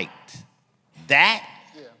people liked that,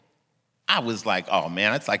 I was like, oh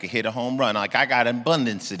man, that's like a hit a home run. Like, I got an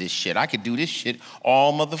abundance of this shit. I could do this shit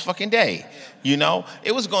all motherfucking day.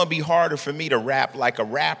 It was going to be harder for me to rap like a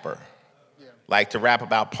rapper. Like to rap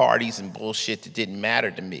about parties and bullshit that didn't matter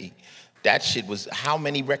to me. That shit was, how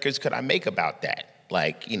many records could I make about that?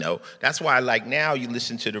 That's why, now you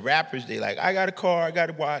listen to the rappers, they like, I got a car, I got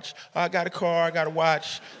a watch. I got a car, I got a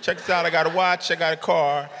watch. Check this out, I got a watch, I got a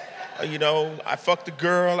car. I fucked a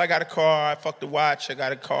girl, I got a car. I fucked a watch, I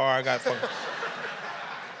got a car, I got a fuck.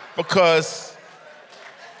 Because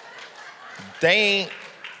they ain't,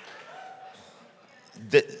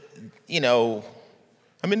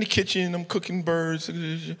 I'm in the kitchen, I'm cooking birds.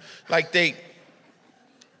 Like they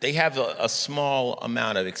have a small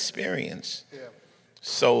amount of experience. Yeah.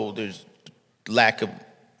 So there's lack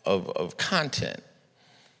of content.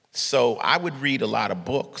 So I would read a lot of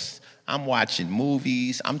books. I'm watching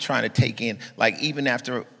movies. I'm trying to take in, even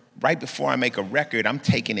right before I make a record, I'm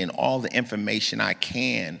taking in all the information I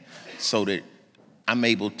can so that I'm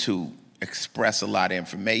able to express a lot of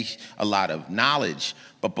information, a lot of knowledge.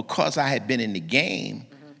 But because I had been in the game,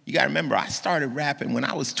 you gotta remember, I started rapping when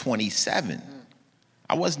I was 27.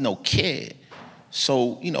 I was no kid.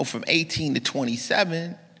 So, from 18 to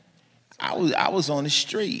 27, I was on the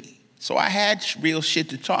street. So I had real shit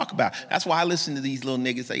to talk about. That's why I listen to these little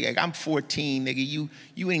niggas say, I'm 14, nigga,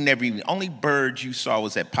 you ain't never even, only bird you saw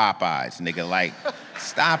was at Popeyes, nigga.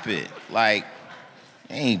 Stop it.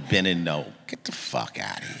 Ain't been in get the fuck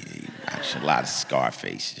out of here. A lot of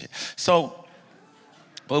Scarface shit. So,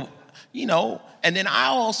 but, and then I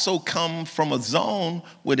also come from a zone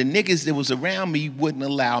where the niggas that was around me wouldn't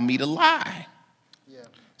allow me to lie. Yeah.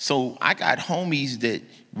 So I got homies that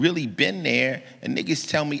really been there, and niggas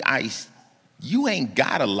tell me, Ice, you ain't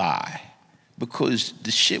gotta lie because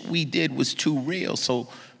the shit we did was too real. So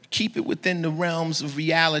keep it within the realms of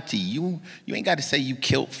reality. You ain't gotta say you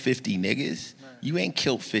killed 50 niggas. Right. You ain't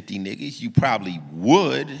killed 50 niggas. You probably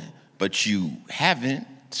would, but you haven't,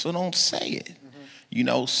 so don't say it.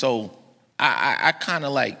 Mm-hmm. So I kind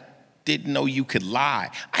of didn't know you could lie.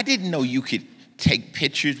 I didn't know you could take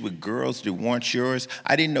pictures with girls that weren't yours.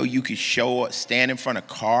 I didn't know you could stand in front of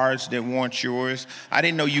cars that weren't yours. I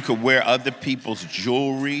didn't know you could wear other people's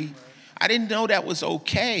jewelry. I didn't know that was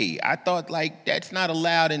okay. I thought that's not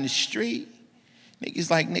allowed in the street. Niggas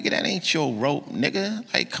nigga, that ain't your rope,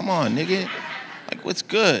 nigga. Come on, nigga. What's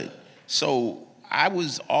good? So I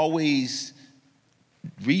was always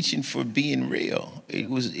reaching for being real. It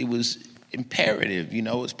was imperative,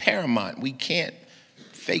 it's paramount. We can't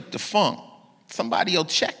fake the funk. Somebody will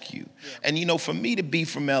check you. Yeah. And for me to be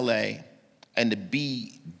from LA and to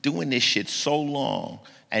be doing this shit so long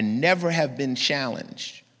and never have been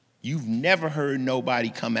challenged, you've never heard nobody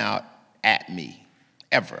come out at me,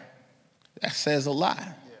 ever. That says a lot.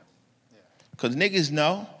 Because niggas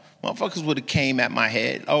know. Motherfuckers would have came at my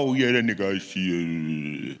head. Oh, yeah, that nigga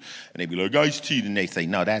Ice-T. And they be like, Ice-T. And they say,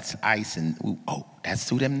 no, that's Ice. And, oh, that's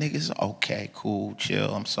who them niggas? Okay, cool,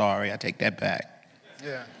 chill. I'm sorry. I take that back.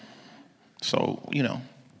 Yeah. So, you know.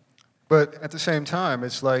 But at the same time,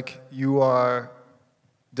 it's like you are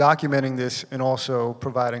documenting this and also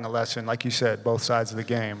providing a lesson, like you said, both sides of the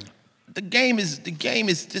game. The game is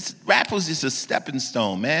just, rap was just a stepping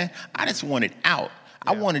stone, man. I just wanted out.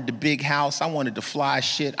 I wanted the big house. I wanted the fly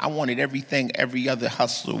shit. I wanted everything every other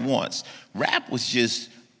hustler wants. Rap was just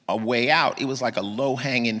a way out. It was like a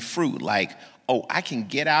low-hanging fruit. Like, oh, I can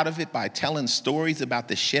get out of it by telling stories about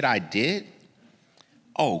the shit I did?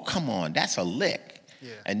 Oh, come on, that's a lick.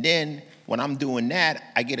 Yeah. And then when I'm doing that,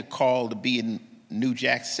 I get a call to be in New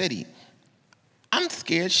Jack City. I'm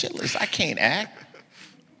scared shitless. I can't act.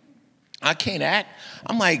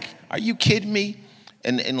 I'm like, are you kidding me?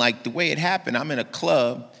 And like the way it happened, I'm in a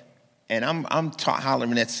club and I'm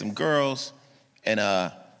hollering at some girls, and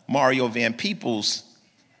Mario Van Peebles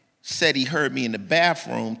said he heard me in the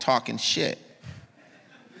bathroom talking shit.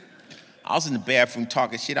 I was in the bathroom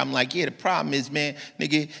talking shit. I'm like, yeah, the problem is, man,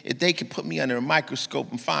 nigga, if they could put me under a microscope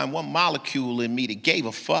and find one molecule in me that gave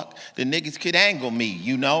a fuck, the niggas could angle me,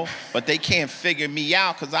 you know? But they can't figure me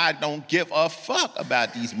out because I don't give a fuck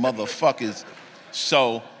about these motherfuckers.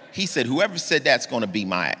 So he said, whoever said that's gonna be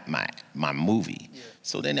my movie. Yeah.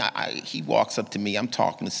 So then he walks up to me. I'm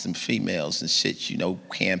talking to some females and shit, you know,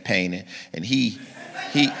 campaigning, and he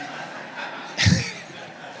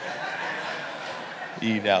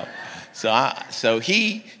you know. So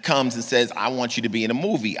he comes and says, I want you to be in a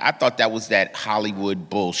movie. I thought that was that Hollywood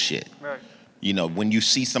bullshit. Right. You know, when you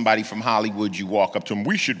see somebody from Hollywood, you walk up to them,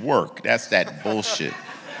 we should work. That's that bullshit.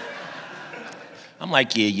 I'm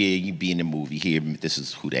like, yeah, you be in the movie here. This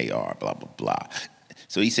is who they are, blah, blah, blah.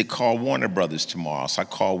 So he said, call Warner Brothers tomorrow. So I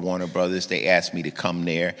called Warner Brothers. They asked me to come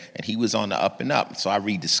there, and he was on the up and up. So I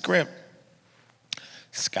read the script.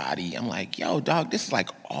 Scotty, I'm like, yo, dog, this is like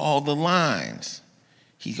all the lines.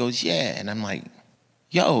 He goes, yeah. And I'm like,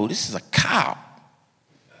 yo, this is a cop.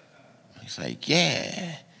 He's like,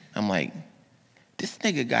 yeah. I'm like, this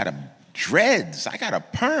nigga got a dreads. I got a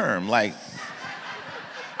perm. Like,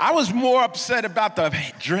 I was more upset about the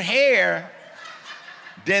hair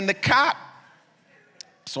than the cop.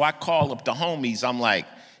 So I call up the homies. I'm like,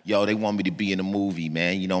 yo, they want me to be in a movie,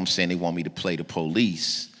 man. You know what I'm saying? They want me to play the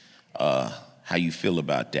police. How you feel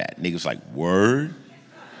about that? Niggas like, word?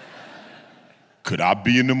 Could I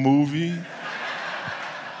be in the movie?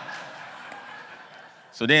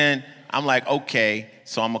 So then I'm like, okay,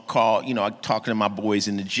 so I'm gonna call, you know, I'm talking to my boys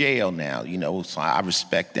in the jail now, you know, so I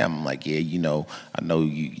respect them. I'm like, yeah, you know, I know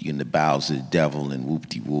you in the bowels of the devil and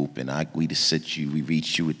whoop-de-whoop, and we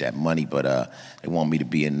reached you with that money, but they want me to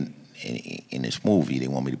be in this movie. They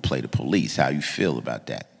want me to play the police. How you feel about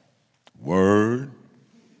that? Word?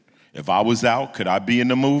 If I was out, could I be in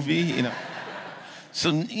the movie? You know? So,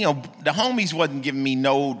 you know, the homies wasn't giving me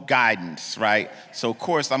no guidance, right? So, of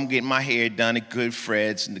course, I'm getting my hair done at Good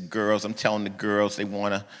Fred's, and the girls, I'm telling the girls they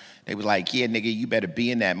were like, yeah, nigga, you better be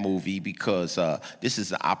in that movie because this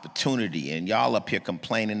is an opportunity. And y'all up here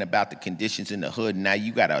complaining about the conditions in the hood, and now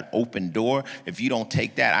you got an open door. If you don't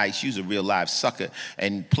take that ice, you's a real live sucker.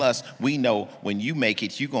 And plus, we know when you make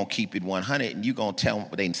it, you're going to keep it 100, and you're going to tell them,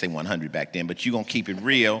 well, they didn't say 100 back then, but you're going to keep it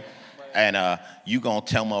real. And you gonna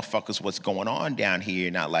tell motherfuckers what's going on down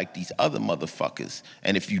here, not like these other motherfuckers.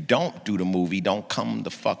 And if you don't do the movie, don't come the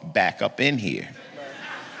fuck back up in here.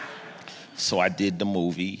 So I did the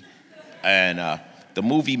movie, and the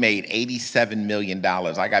movie made $87 million.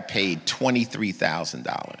 I got paid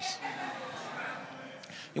 $23,000.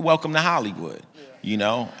 You're welcome to Hollywood, you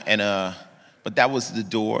know? And but that was the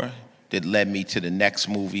door that led me to the next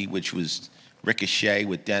movie, which was Ricochet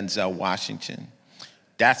with Denzel Washington.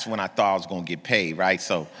 That's when I thought I was gonna get paid, right?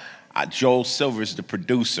 So Joel Silver's the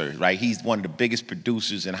producer, right? He's one of the biggest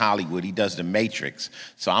producers in Hollywood. He does The Matrix.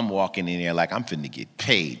 So I'm walking in there like, I'm finna get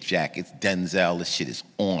paid, Jack. It's Denzel, this shit is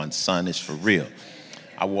on, son, it's for real.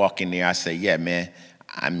 I walk in there, I say, yeah, man,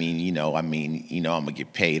 I'm gonna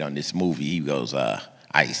get paid on this movie. He goes,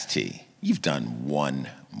 Ice-T, you've done one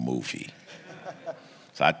movie.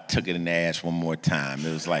 So I took it in the ass one more time.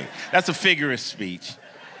 It was like, that's a figure of speech.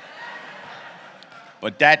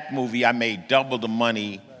 But that movie, I made double the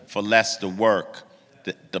money for less the work.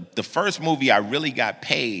 The first movie I really got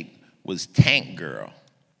paid was Tank Girl.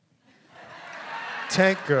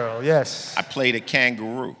 Tank Girl, yes. I played a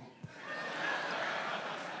kangaroo.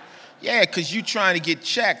 Yeah, because you trying to get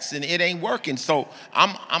checks and it ain't working. So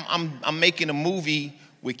I'm making a movie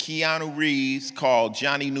with Keanu Reeves called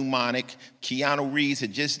Johnny Mnemonic. Keanu Reeves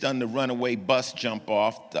had just done the runaway bus jump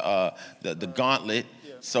off, the gauntlet.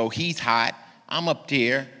 Yeah. So he's hot. I'm up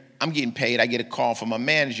there, I'm getting paid. I get a call from my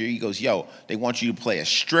manager. He goes, yo, they want you to play a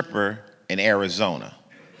stripper in Arizona.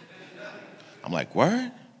 I'm like,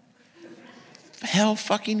 word? hell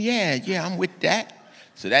fucking yeah, I'm with that.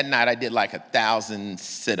 So that night I did like 1,000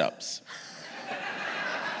 sit-ups.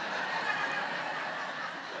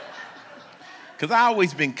 Because I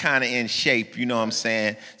always been kind of in shape, you know what I'm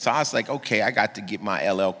saying? So I was like, okay, I got to get my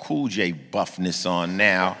LL Cool J buffness on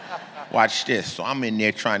now. Watch this. So I'm in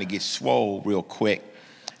there trying to get swole real quick.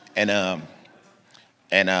 And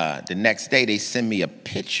the next day they send me a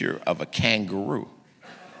picture of a kangaroo.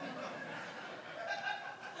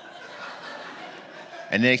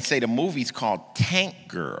 And they say the movie's called Tank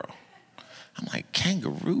Girl. I'm like,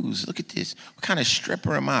 kangaroos, look at this. What kind of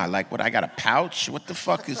stripper am I? Like, what, I got a pouch? What the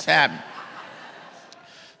fuck is happening?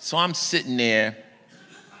 So I'm sitting there,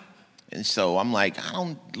 and so I'm like,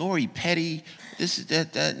 Lori Petty, this is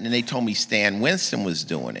that. And they told me Stan Winston was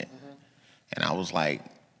doing it. And I was like,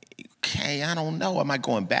 okay, I don't know. Am I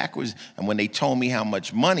going backwards? And when they told me how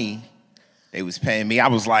much money they was paying me, I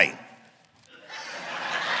was like,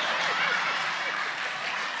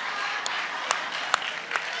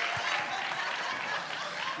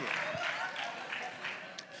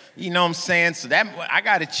 you know what I'm saying? So that I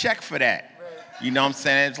got a check for that. You know what I'm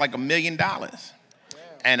saying? It's like $1 million.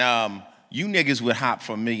 And you niggas would hop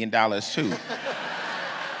for $1 million too.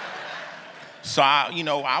 So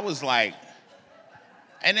I was like,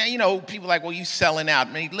 and then, people like, well, you selling out.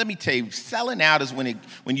 I mean, let me tell you, selling out is when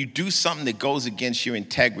you do something that goes against your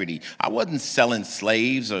integrity. I wasn't selling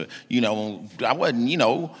slaves or, I wasn't,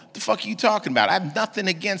 the fuck are you talking about? I have nothing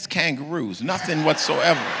against kangaroos, nothing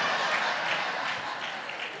whatsoever.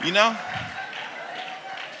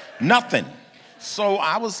 Nothing. So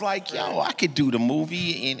I was like, I could do the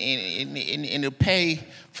movie and it'll pay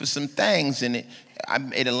for some things. And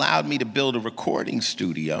it allowed me to build a recording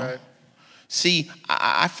studio. Right. See,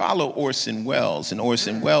 I follow Orson Welles, and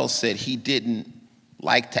Orson Welles said he didn't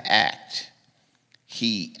like to act.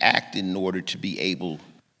 He acted in order to be able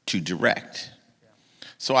to direct.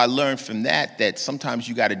 So I learned from that sometimes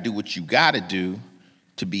you got to do what you got to do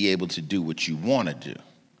to be able to do what you want to do.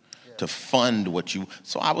 To fund what you,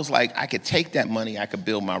 so I was like, I could take that money, I could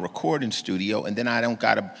build my recording studio, and then I don't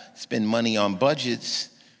gotta spend money on budgets.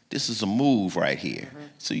 This is a move right here. Mm-hmm.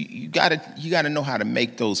 So you gotta know how to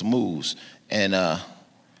make those moves, and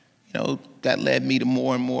that led me to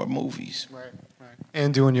more and more movies. Right.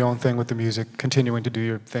 And doing your own thing with the music, continuing to do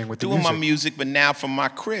your thing with the music. Doing my music, but now from my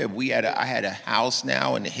crib. I had a house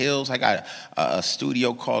now in the hills. I got a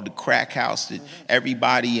studio called the Crack House that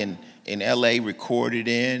everybody in LA recorded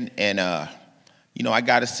in, and I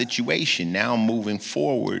got a situation. Now I'm moving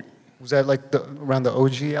forward. Was that like around the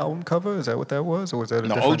OG album cover? Is that what that was, or was that a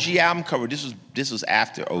different? OG album cover? This was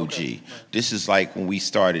after OG. Okay. This is like when we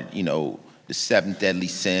started, the Seventh Deadly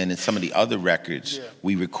Sin and some of the other records. Yeah.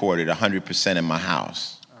 We recorded 100% in my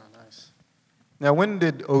house. Oh, nice. Now, when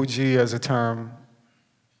did OG as a term?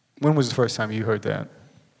 When was the first time you heard that?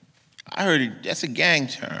 I heard it. That's a gang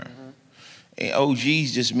term. And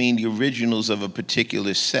OGs just mean the originals of a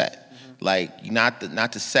particular set. Mm-hmm. Like not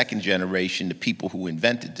the second generation, the people who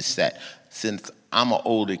invented the set. Since I'm an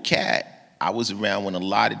older cat, I was around when a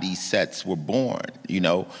lot of these sets were born.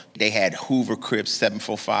 They had Hoover Crips,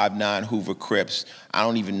 7459 Hoover Crips. I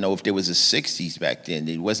don't even know if there was a 60s back then.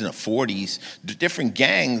 There wasn't a 40s. The different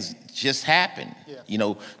gangs just happened.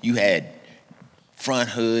 Yeah. You had Front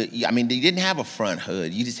Hood. I mean, they didn't have a Front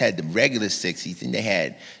Hood. You just had the regular 60s, and they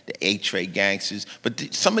had the A-Tray gangsters.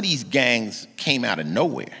 But some of these gangs came out of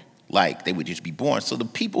nowhere. Like, they would just be born. So the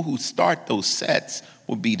people who start those sets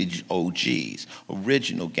would be the OGs,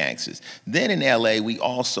 original gangsters. Then in LA, we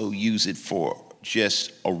also use it for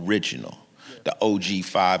just original. The OG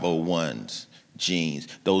 501s, jeans,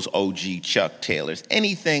 those OG Chuck Taylors,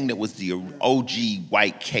 anything that was the OG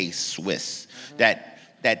white case Swiss,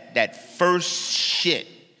 that first shit,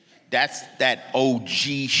 that's that OG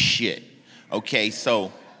shit. Okay,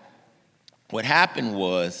 so what happened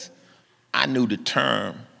was I knew the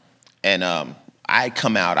term, and I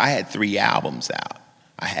had 3 albums out.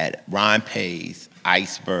 I had Rhyme Pays,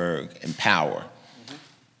 Iceberg, and Power. Mm-hmm.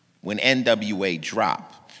 When NWA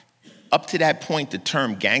dropped, up to that point, the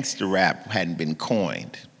term gangster rap hadn't been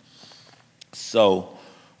coined. So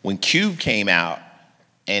when Cube came out,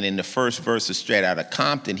 and in the first verse of Straight Outta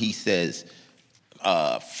Compton, he says,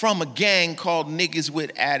 from a gang called Niggas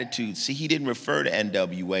with Attitude. See, he didn't refer to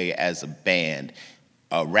NWA as a band,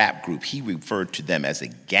 a rap group. He referred to them as a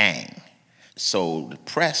gang. So the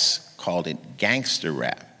press called it gangster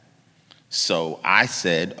rap. So I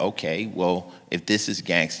said, okay, well, if this is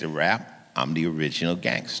gangster rap, I'm the original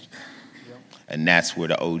gangster. Yep. And that's where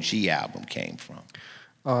the OG album came from.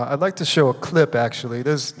 I'd like to show a clip, actually.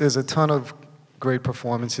 There's a ton of great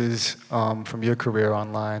performances from your career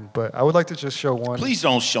online, but I would like to just show one. Please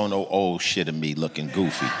don't show no old shit of me looking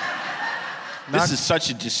goofy. This is such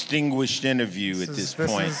a distinguished interview at this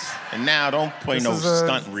point. And now don't play no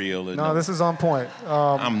stunt reel. No, this is on point.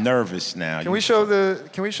 I'm nervous now. Can we show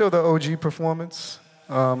the OG performance?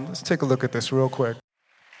 Let's take a look at this real quick.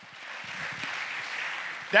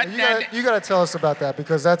 You got to tell us about that,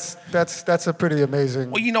 because that's a pretty amazing.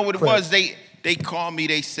 Well, you know what clip. it was? They called me.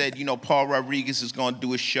 They said, Paul Rodriguez is going to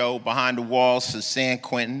do a show behind the walls of San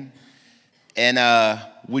Quentin, and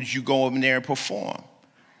would you go over there and perform?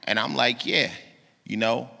 And I'm like, yeah,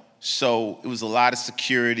 So it was a lot of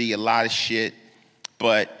security, a lot of shit,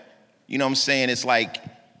 but you know what I'm saying? It's like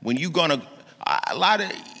when you gonna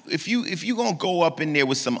if you gonna go up in there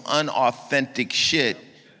with some unauthentic shit,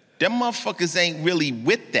 them motherfuckers ain't really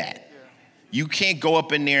with that. You can't go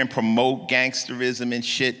up in there and promote gangsterism and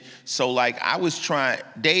shit. So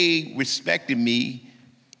they respected me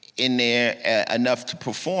in there enough to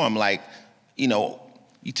perform.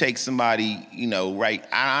 You take somebody, right?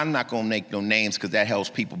 I'm not gonna make no names because that helps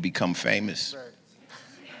people become famous. Right.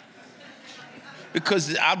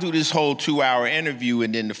 Because I'll do this whole 2-hour interview,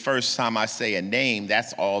 and then the first time I say a name,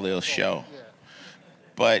 that's all they'll show. Yeah.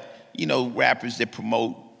 But, rappers that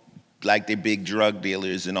promote like they're big drug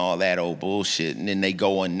dealers and all that old bullshit, and then they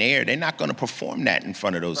go in there, they're not gonna perform that in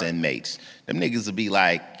front of those inmates. Them niggas will be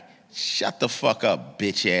like, shut the fuck up,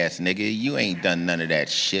 bitch ass nigga. You ain't done none of that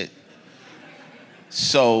shit.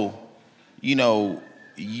 So,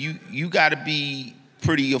 you gotta be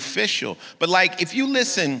pretty official. But if you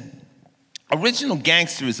listen, Original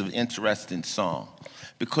Gangster is an interesting song,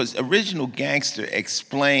 because Original Gangster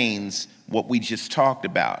explains what we just talked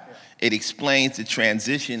about. It explains the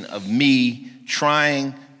transition of me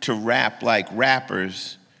trying to rap like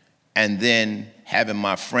rappers and then having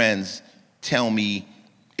my friends tell me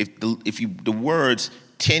if the words,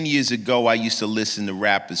 10 years ago, I used to listen to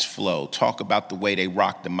rappers flow, talk about the way they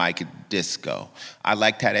rocked the mic at disco. I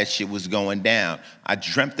liked how that shit was going down. I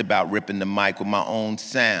dreamt about ripping the mic with my own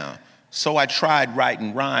sound. So I tried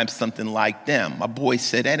writing rhymes, something like them. My boy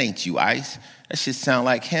said, that ain't you, Ice. That shit sound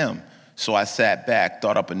like him. So I sat back,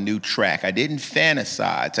 thought up a new track. I didn't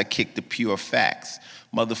fantasize, I kicked the pure facts.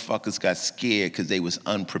 Motherfuckers got scared because they was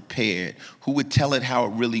unprepared. Who would tell it how it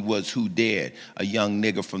really was? Who dared? A young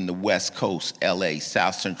nigga from the West Coast, LA,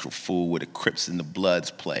 South Central fool where the Crips and the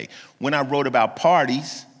Bloods play. When I wrote about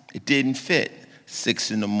parties, it didn't fit.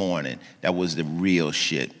 6 a.m, that was the real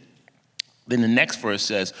shit. Then the next verse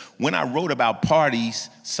says, when I wrote about parties,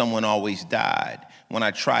 someone always died. When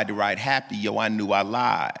I tried to write happy, I knew I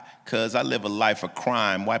lied. Cause I live a life of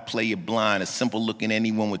crime. Why play it blind? A simple looking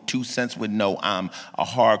anyone with 2 cents would know I'm a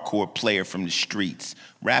hardcore player from the streets.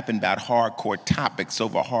 Rapping about hardcore topics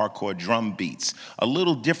over hardcore drum beats. A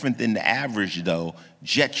little different than the average though.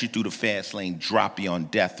 Jet you through the fast lane, drop you on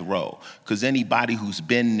death row. Cause anybody who's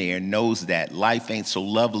been there knows that life ain't so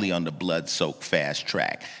lovely on the blood-soaked fast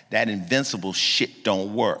track. That invincible shit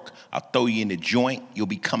don't work. I'll throw you in the joint, you'll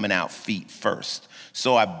be coming out feet first.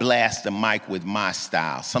 So I blast the mic with my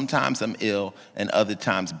style. Sometimes I'm ill and other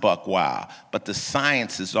times buck wild. But the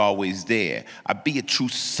science is always there. I'd be a true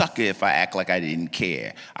sucker if I act like I didn't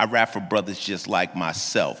care. I rap for brothers just like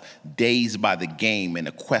myself, dazed by the game and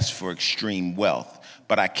a quest for extreme wealth.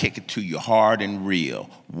 But I kick it to you hard and real.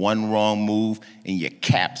 One wrong move and your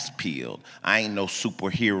cap's peeled. I ain't no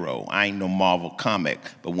superhero, I ain't no Marvel comic,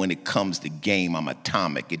 but when it comes to game, I'm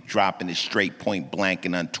atomic. It dropping it straight point blank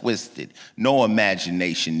and untwisted. No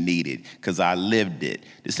imagination needed, cause I lived it.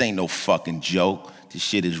 This ain't no fucking joke. This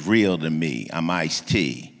shit is real to me. I'm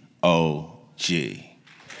Ice-T, OG.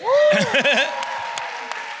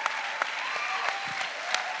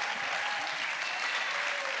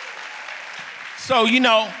 So,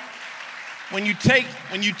 when you take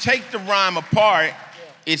the rhyme apart,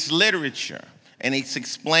 it's literature, and it's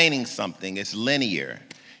explaining something. It's linear.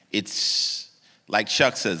 It's, like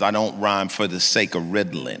Chuck says, I don't rhyme for the sake of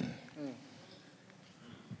riddling.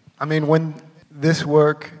 I mean, when this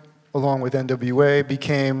work, along with NWA,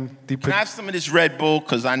 became the... Can I have some of this Red Bull?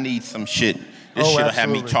 Because I need some shit. This shit'll have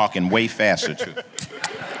me talking way faster, too.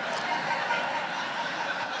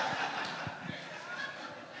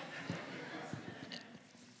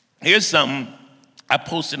 Here's something I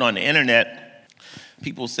posted on the internet.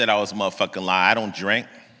 People said I was a motherfucking lie. I don't drink.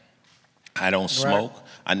 I don't smoke. Right.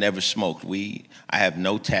 I never smoked weed. I have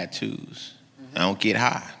no tattoos. Mm-hmm. I don't get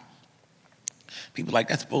high. People like,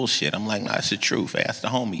 that's bullshit. I'm like, nah, it's the truth. Ask the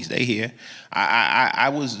homies. They here. I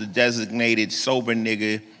was the designated sober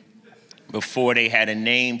nigga before they had a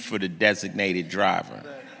name for the designated driver.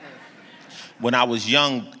 When I was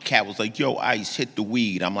young, Cat was like, yo, Ice, hit the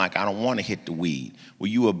weed. I'm like, I don't want to hit the weed. Well,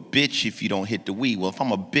 you a bitch if you don't hit the weed. Well, if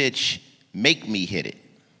I'm a bitch, make me hit it.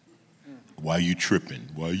 Why you tripping?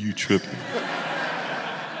 Why you tripping?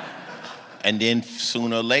 And then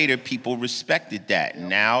sooner or later, people respected that.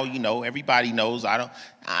 Now, you know, everybody knows I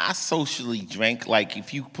socially drink. Like,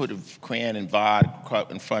 if you put a crayon and vodka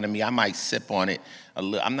in front of me, I might sip on it.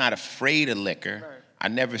 I'm not afraid of liquor. Right. I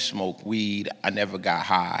never smoked weed. I never got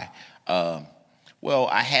high. Well,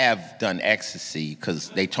 I have done ecstasy because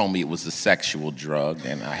they told me it was a sexual drug,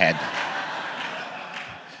 and I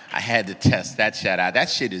had to test that shit out. That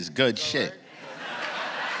shit is good shit.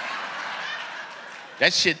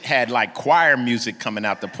 That shit had like choir music coming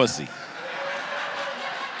out the pussy.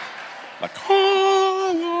 Like,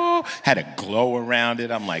 oh, had a glow around it.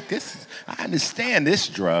 I'm like, I understand this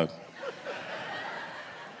drug.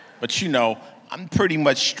 But you know, I'm pretty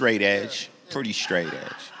much straight edge, pretty straight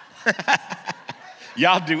edge.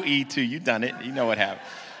 Y'all do E too, you done it, you know what happened.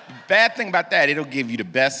 The bad thing about that, it'll give you the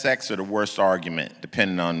best sex or the worst argument,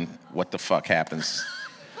 depending on what the fuck happens.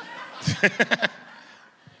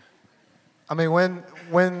 I mean,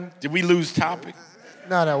 when Did we lose topic?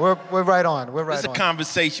 No, we're right on. We're right on. It's a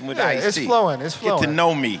conversation with Ice-T. It's flowing. It's flowing. Get to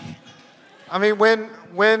know me. I mean,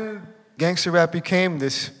 when gangster rap became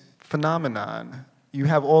this phenomenon, you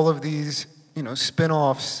have all of these, you know,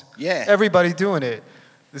 spin-offs. Yeah. Everybody doing it.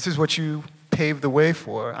 This is what you paved the way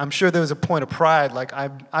for. I'm sure there was a point of pride, like I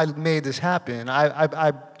made this happen.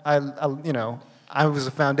 I you know, I was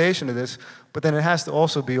the foundation of this. But then it has to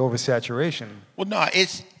also be oversaturation. Well, no,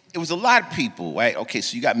 it was a lot of people, right? Okay,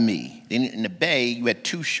 so you got me. Then in the Bay, you had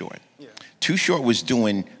Too Short. Yeah. Too Short was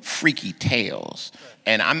doing Freaky Tales. Right.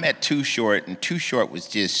 And I met Too Short, and Too Short was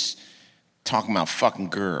just talking about fucking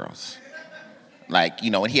girls. Like,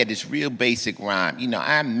 you know, and he had this real basic rhyme. You know,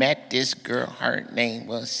 I met this girl, her name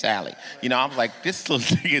was Sally. You know, I was like, this little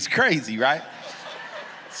thing is crazy, right?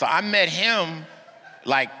 So I met him,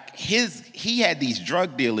 like, he had these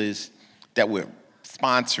drug dealers that were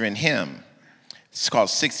sponsoring him. It's called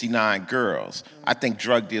 69 Girls. I think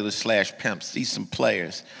drug dealers / pimps, these some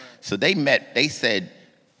players. So they met, they said,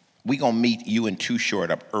 we gonna meet you and Too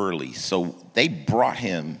Short up early. So they brought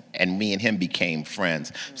him, and me and him became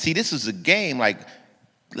friends. See, this is a game, like,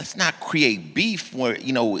 let's not create beef where,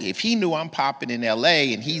 you know, if he knew I'm popping in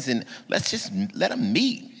LA and he's in, let's just let them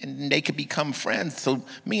meet and they could become friends. So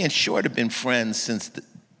me and Short have been friends since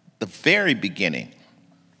the very beginning.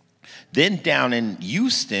 Then down in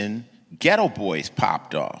Houston, Ghetto Boys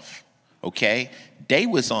popped off, okay? They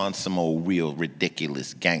was on some old real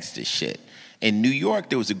ridiculous gangster shit. In New York,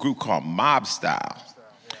 there was a group called Mob Style,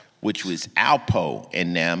 which was Alpo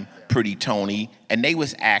and them, Pretty Tony, and they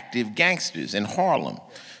was active gangsters in Harlem.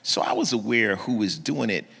 So I was aware who was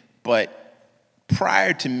doing it, but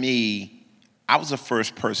prior to me, I was the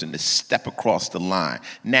first person to step across the line.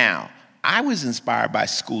 Now, I was inspired by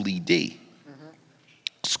Schoolie D.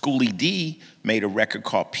 Schoolie D made a record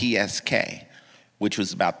called PSK, which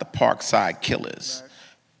was about the Parkside Killers.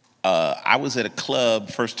 I was at a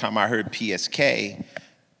club, first time I heard PSK,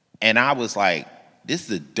 and I was like, this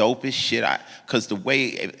is the dopest shit. Because the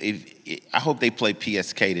way, I hope they play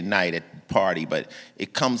PSK tonight at the party, but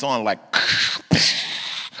it comes on like,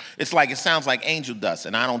 it's like, it sounds like angel dust,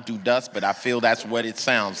 and I don't do dust, but I feel that's what it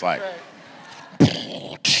sounds like.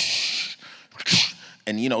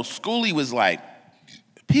 And you know, Schoolie was like,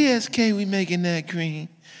 PSK, we making that green.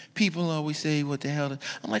 People always say, what the hell?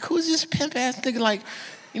 I'm like, who's this pimp-ass nigga? Like,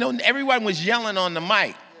 you know, everyone was yelling on the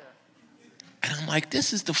mic. And I'm like,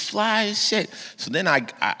 this is the flyest shit. So then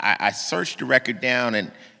I searched the record down, and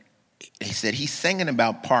he said he's singing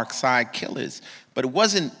about Parkside Killers. But it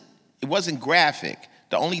wasn't graphic.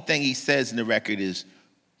 The only thing he says in the record is,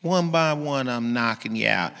 one by one, I'm knocking you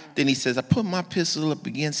out. Then he says, I put my pistol up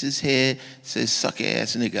against his head, says, suck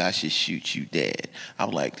ass nigga, I should shoot you dead. I'm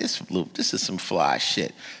like, this is some fly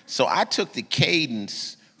shit. So I took the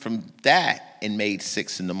cadence from that and made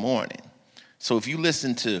 6 in the morning. So if you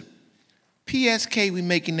listen to PSK, we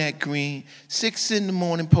making that green, 6 in the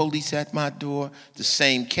morning, police at my door, the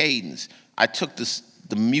same cadence. I took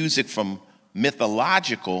the music from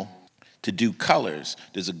Mythological to do Colors.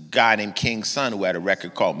 There's a guy named King Son who had a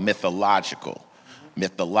record called Mythological.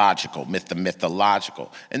 Mythological.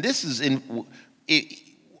 And this is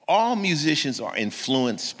all musicians are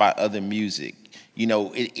influenced by other music. You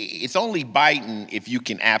know, it's only biting if you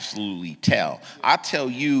can absolutely tell. I tell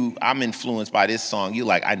you I'm influenced by this song, you're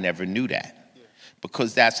like, I never knew that.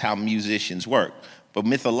 Because that's how musicians work. But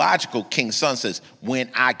Mythological, King Son says, when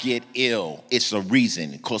I get ill, it's a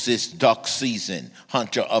reason, because it's duck season,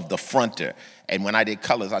 hunter of the fronter. And when I did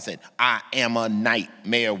Colors, I said, I am a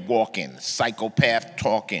nightmare walking, psychopath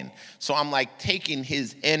talking. So I'm like taking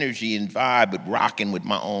his energy and vibe, but rocking with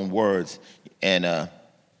my own words. And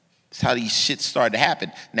that's how these shit started to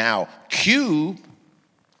happen. Now, Cube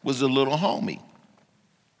was a little homie.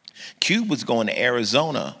 Cube was going to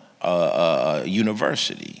Arizona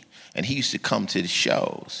University, and he used to come to the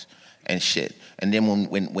shows and shit. And then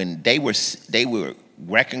when they were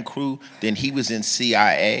Wrecking Crew, then he was in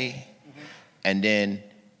CIA, and then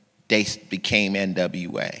they became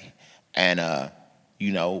NWA. And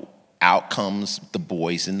out comes the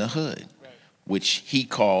Boys in the Hood, which he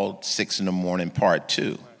called 6 in the Morning Part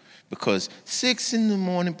 2. Because 6 in the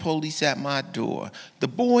morning, police at my door. The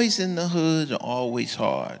boys in the hood are always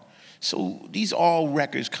hard. So these all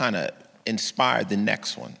records kind of inspired the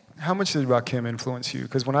next one. How much did Rakim influence you?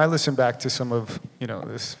 Because when I listen back to some of,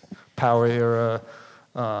 this Power era,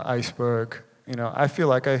 Iceberg, I feel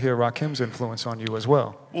like I hear Rakim's influence on you as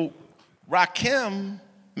well. Well, Rakim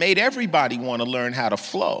made everybody want to learn how to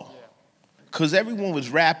flow. Because everyone was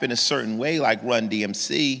rapping a certain way, like Run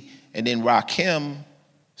DMC, and then Rakim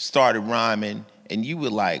started rhyming, and you were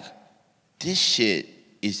like, this shit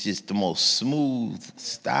is just the most smooth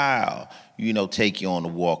style. Take you on a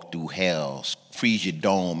walk through hell, freeze your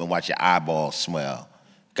dome and watch your eyeballs swell,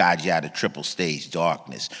 guide you out of triple stage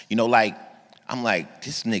darkness. I'm like,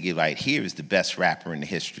 this nigga right here is the best rapper in the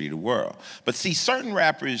history of the world. But see, certain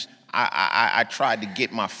rappers, I tried to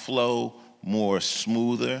get my flow more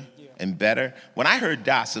smoother and better. When I heard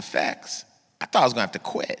Das Effects, I thought I was gonna have to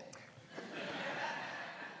quit.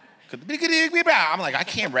 I'm like, I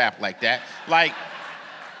can't rap like that. Like,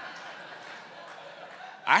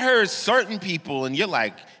 I heard certain people, and you're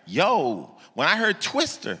like, yo, when I heard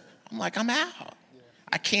Twister, I'm like, I'm out.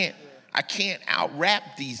 I can't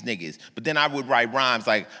out-rap these niggas. But then I would write rhymes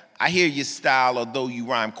like, I hear your style, although you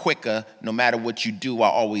rhyme quicker. No matter what you do, I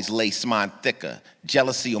always lace mine thicker.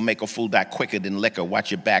 Jealousy will make a fool die quicker than liquor.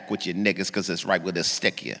 Watch your back with your niggas, because it's right where they'll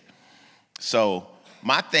stick you. So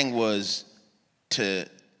my thing was to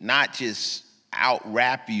not just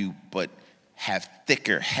out-rap you, but have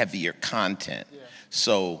thicker, heavier content. Yeah.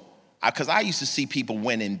 So, because I used to see people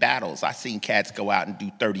win in battles. I seen cats go out and do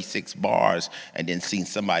 36 bars and then seen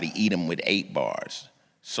somebody eat them with 8 bars.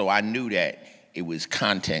 So I knew that it was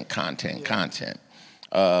content.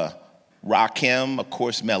 Rakim, of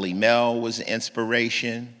course, Melly Mel was an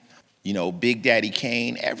inspiration. Big Daddy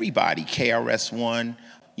Kane, everybody, KRS-One.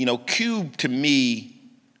 Cube, to me,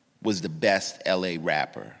 was the best LA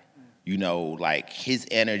rapper. Like his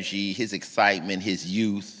energy, his excitement, his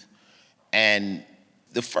youth. And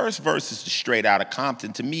the first verse is Straight Outta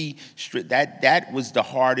Compton. To me, that was the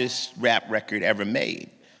hardest rap record ever made.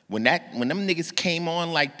 When them niggas came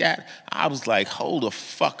on like that, I was like, hold the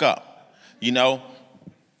fuck up,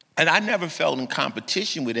 And I never felt in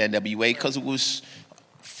competition with NWA because it was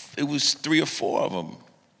 3 or 4 of them.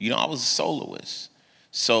 I was a soloist.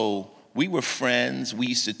 So we were friends. We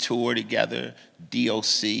used to tour together,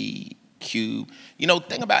 DOC, Cube.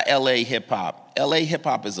 Thing about LA hip-hop. LA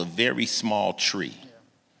hip-hop is a very small tree.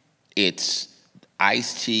 It's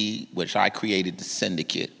Ice-T, which I created the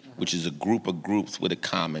Syndicate, which is a group of groups with a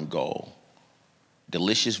common goal.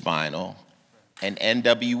 Delicious Vinyl, and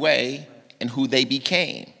NWA, and who they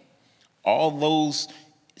became. All those,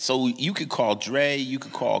 so you could call Dre, you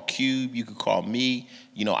could call Cube, you could call me.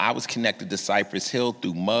 I was connected to Cypress Hill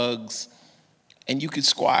through Muggs, and you could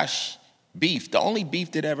squash beef. The only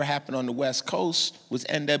beef that ever happened on the West Coast was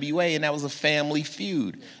NWA, and that was a family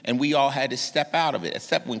feud. And we all had to step out of it,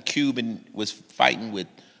 except when Cuban was fighting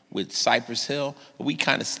with Cypress Hill, but we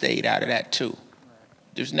kind of stayed out of that too.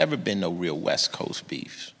 There's never been no real West Coast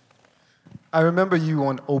beefs. I remember you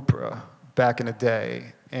on Oprah back in the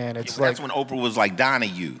day, and it's like... That's when Oprah was like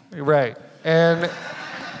Donahue. Right. And,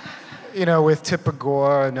 with Tipper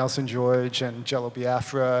Gore, Nelson George, and Jello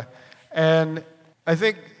Biafra. And I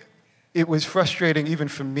think it was frustrating even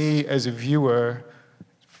for me as a viewer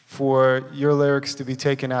for your lyrics to be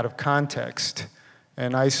taken out of context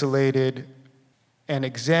and isolated and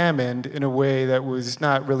examined in a way that was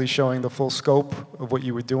not really showing the full scope of what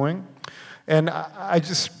you were doing. And I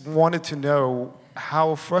just wanted to know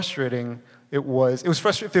how frustrating it was.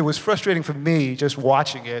 If it was frustrating for me just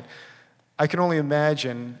watching it, I can only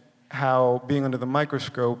imagine how being under the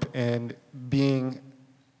microscope and being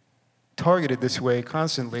targeted this way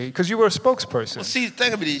constantly, because you were a spokesperson. Well, see, the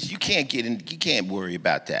thing of it is, you can't worry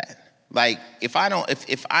about that. Like, if I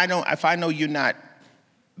know you're not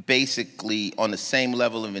basically on the same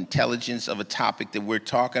level of intelligence of a topic that we're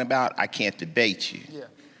talking about, I can't debate you. Yeah.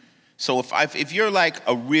 So if you're like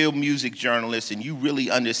a real music journalist and you really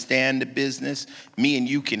understand the business, me and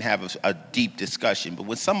you can have a deep discussion. But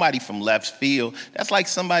when somebody from left field, that's like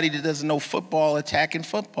somebody that doesn't know football attacking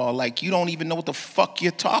football. Like, you don't even know what the fuck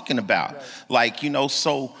you're talking about. Right. Like, you know,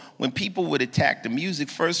 so when people would attack the music,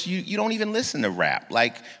 first, you don't even listen to rap.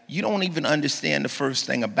 Like, you don't even understand the first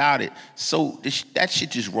thing about it. So that shit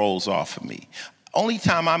just rolls off of me. Only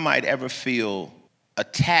time I might ever feel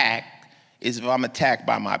attacked is if I'm attacked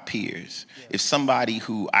by my peers. Yeah. If somebody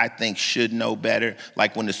who I think should know better,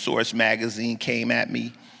 like when the Source magazine came at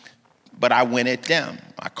me, but I went at them.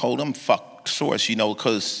 I called them fuck Source, you know,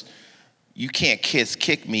 because you can't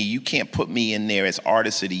kick me. You can't put me in there as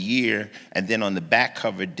Artist of the Year and then on the back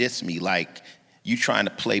cover diss me like you trying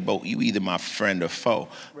to play both. You either my friend or foe.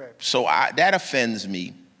 Right. So that offends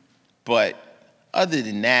me. But other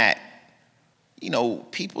than that, you know,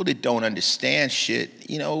 people that don't understand shit,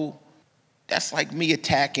 you know, that's like me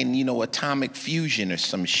attacking, you know, atomic fusion or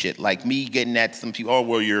some shit. Like me getting at some people, oh,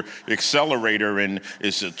 well, your accelerator and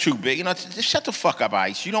it's too big. You know, just shut the fuck up,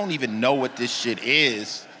 Ice. You don't even know what this shit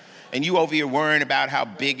is. And you over here worrying about how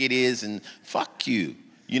big it is and fuck you,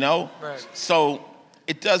 you know? Right. So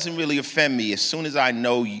it doesn't really offend me. As soon as I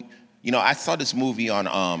know, you know, I saw this movie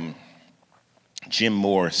on Jim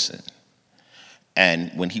Morrison.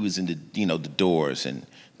 And when he was in the, you know, the Doors and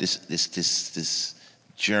this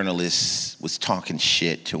journalist was talking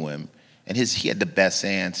shit to him, and he had the best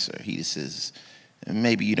answer. He just says,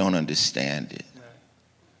 maybe you don't understand it. Right.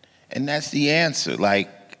 And that's the answer.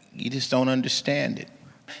 Like, you just don't understand it.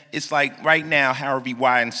 It's like right now, Harvey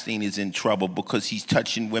Weinstein is in trouble because he's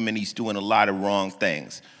touching women. He's doing a lot of wrong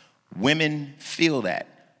things. Women feel that.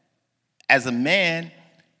 As a man,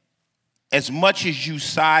 as much as you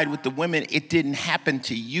side with the women, it didn't happen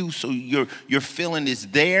to you, so your feeling is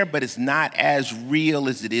there, but it's not as real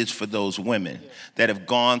as it is for those women that have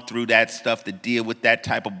gone through that stuff, to deal with that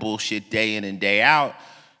type of bullshit day in and day out.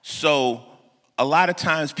 So a lot of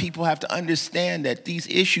times people have to understand that these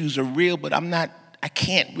issues are real, but I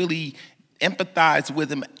can't really empathize with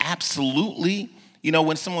them absolutely. You know,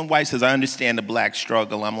 when someone white says, I understand the black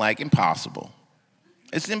struggle, I'm like, impossible.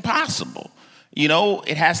 It's impossible. You know,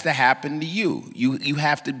 it has to happen to you. You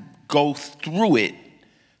have to go through it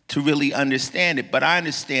to really understand it. But I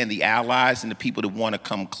understand the allies and the people that want to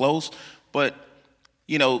come close. But,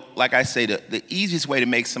 you know, like I say, the easiest way to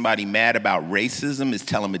make somebody mad about racism is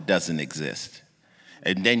tell them it doesn't exist.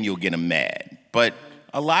 And then you'll get them mad. But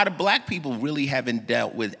a lot of black people really haven't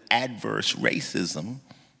dealt with adverse racism.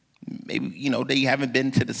 Maybe, you know, they haven't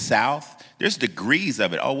been to the South. There's degrees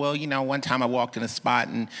of it. Oh, well, you know, one time I walked in a spot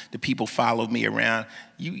and the people followed me around.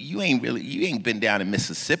 You ain't been down in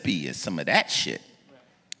Mississippi and some of that shit.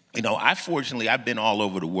 You know, I've been all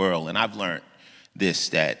over the world, and I've learned this,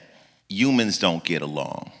 that humans don't get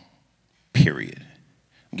along, period.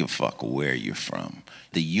 I don't give a fuck where you're from.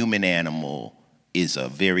 The human animal is a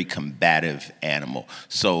very combative animal.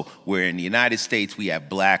 So where in the United States we have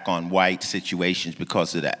black on white situations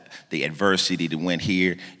because of the adversity that went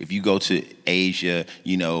here. If you go to Asia,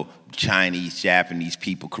 you know, Chinese, Japanese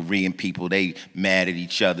people, Korean people, they mad at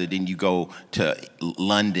each other. Then you go to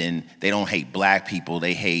London, they don't hate black people,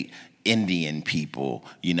 they hate Indian people,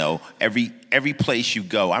 you know. Every place you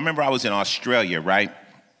go. I remember I was in Australia, right?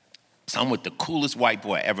 So I'm with the coolest white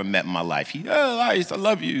boy I ever met in my life. Ice, I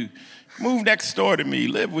love you. Move next door to me,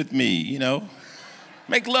 live with me, you know.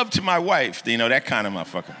 Make love to my wife, you know, that kind of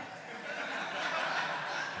motherfucker.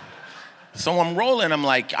 So I'm rolling, I'm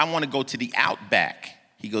like, I want to go to the Outback.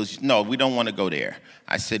 He goes, no, we don't want to go there.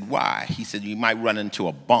 I said, why? He said, you might run into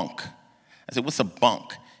a bunk. I said, what's a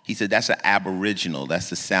bunk? He said, that's an Aboriginal. That's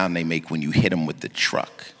the sound they make when you hit them with the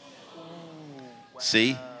truck. Ooh, wow.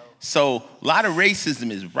 See? So a lot of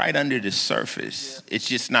racism is right under the surface. Yeah. It's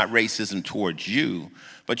just not racism towards you.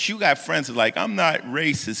 But you got friends that are like, I'm not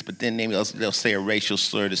racist, but then they'll say a racial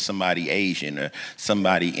slur to somebody Asian or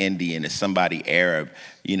somebody Indian or somebody Arab.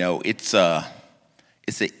 You know, it's an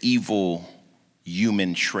evil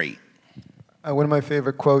human trait. One of my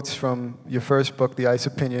favorite quotes from your first book, The Ice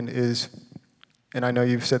Opinion, is, and I know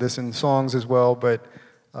you've said this in songs as well, but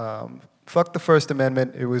fuck the First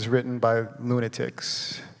Amendment, it was written by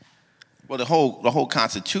lunatics. Well, the whole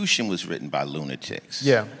Constitution was written by lunatics.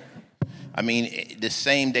 Yeah. I mean, the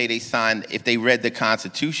same day they signed, if they read the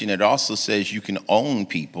Constitution, it also says you can own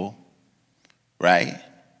people, right?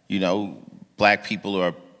 You know, black people are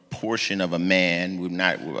a portion of a man, we're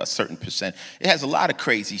not a certain percent. It has a lot of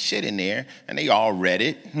crazy shit in there, and they all read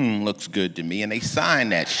it. Looks good to me, and they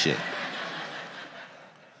signed that shit.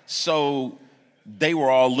 So they were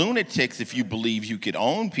all lunatics if you believe you could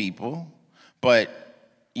own people, but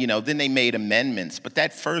Then they made amendments. But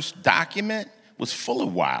that first document was full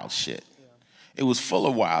of wild shit. It was full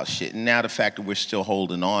of wild shit. And now the fact that we're still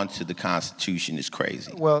holding on to the Constitution is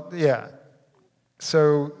crazy. Well, yeah.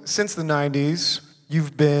 So since the 90s,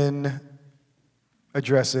 you've been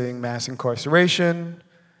addressing mass incarceration,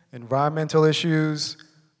 environmental issues,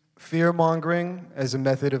 fear-mongering as a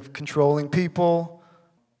method of controlling people,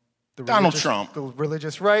 Donald Trump. The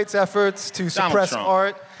religious rights efforts to suppress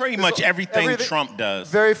art. Pretty much everything Trump does.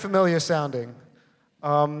 Very familiar sounding.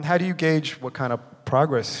 How do you gauge what kind of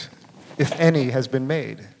progress, if any, has been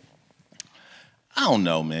made? I don't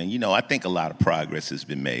know, man. I think a lot of progress has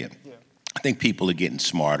been made. Yeah. I think people are getting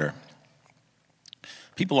smarter.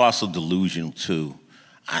 People are also delusional, too.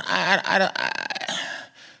 I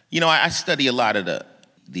study a lot of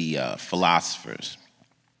the philosophers.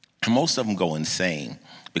 And most of them go insane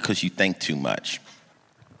because you think too much.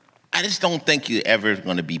 I just don't think you're ever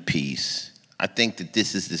going to be peace. I think that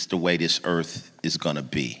this is just the way this earth is going to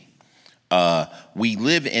be. We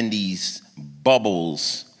live in these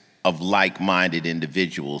bubbles of like-minded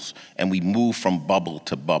individuals, and we move from bubble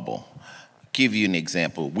to bubble. Give you an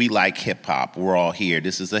example. We like hip-hop. We're all here.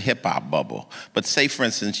 This is a hip-hop bubble. But say, for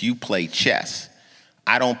instance, you play chess.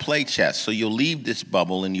 I don't play chess, so you'll leave this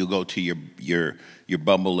bubble and you'll go to your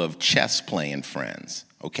bubble of chess-playing friends,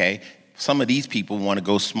 okay? Some of these people want to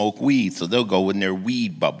go smoke weed, so they'll go in their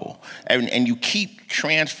weed bubble. And you keep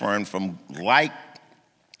transferring from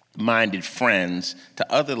like-minded friends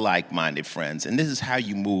to other like-minded friends, and this is how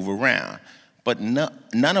you move around. But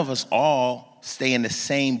none of us all stay in the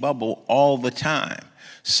same bubble all the time.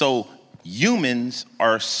 So humans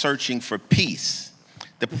are searching for peace.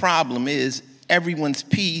 The problem is everyone's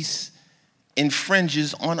peace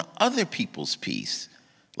infringes on other people's peace.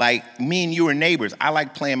 Like me and you are neighbors. I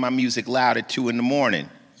like playing my music loud at 2 a.m.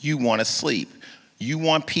 You want to sleep. You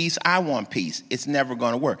want peace, I want peace. It's never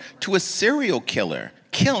going to work. To a serial killer,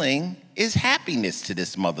 killing is happiness to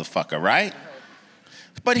this motherfucker, right?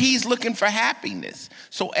 But he's looking for happiness.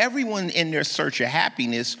 So everyone in their search of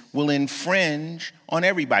happiness will infringe on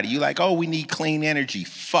everybody. You're like, oh, we need clean energy.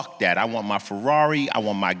 Fuck that. I want my Ferrari, I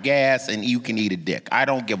want my gas, and you can eat a dick. I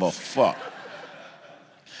don't give a fuck.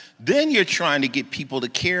 Then you're trying to get people to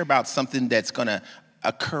care about something that's going to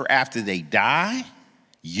occur after they die.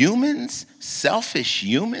 Humans, selfish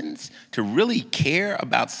humans, to really care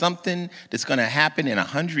about something that's going to happen in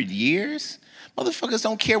 100 years? Motherfuckers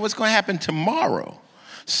don't care what's going to happen tomorrow.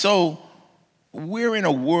 So we're in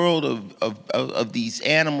a world of these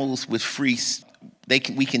animals with free.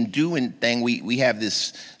 We can do anything. We have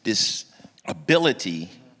this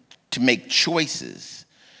ability to make choices.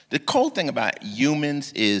 The cool thing about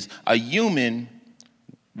humans is a human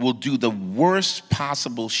will do the worst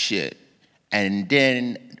possible shit and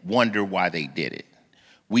then wonder why they did it.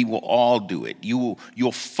 We will all do it. You'll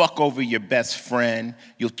fuck over your best friend.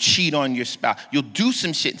 You'll cheat on your spouse. You'll do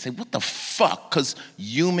some shit and say, what the fuck? Because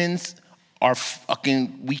humans are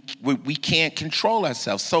fucking, we can't control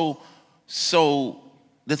ourselves. So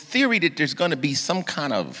the theory that there's going to be some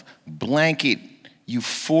kind of blanket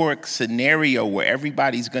euphoric scenario where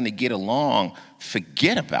everybody's going to get along,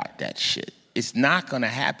 forget about that shit. It's not going to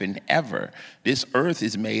happen ever. This earth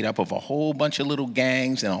is made up of a whole bunch of little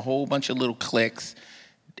gangs and a whole bunch of little cliques.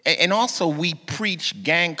 And also, we preach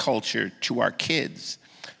gang culture to our kids,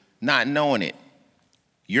 not knowing it.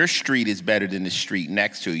 Your street is better than the street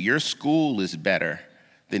next to it. Your school is better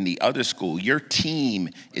than the other school. Your team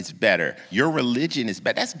is better. Your religion is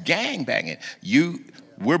better. That's gang banging.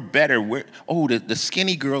 We're better. The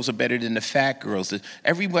skinny girls are better than the fat girls.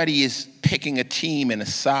 Everybody is picking a team and a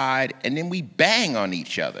side, and then we bang on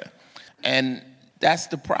each other. And that's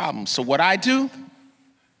the problem. So what I do,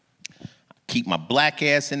 keep my black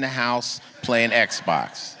ass in the house playing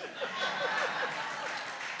Xbox.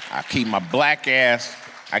 I keep my black ass.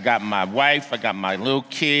 I got my wife. I got my little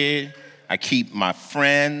kid. I keep my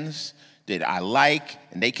friends that I like,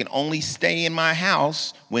 and they can only stay in my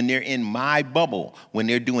house when they're in my bubble, when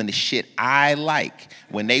they're doing the shit I like.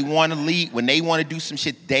 When they want to leave, when they want to do some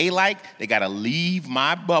shit they like, they got to leave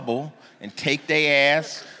my bubble and take their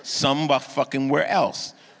ass somewhere fucking where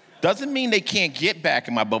else. Doesn't mean they can't get back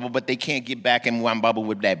in my bubble, but they can't get back in my bubble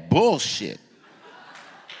with that bullshit.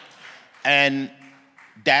 And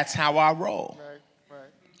that's how I roll. Right.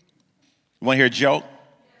 You want to hear a joke?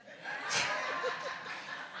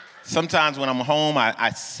 Sometimes when I'm home,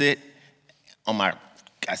 I sit on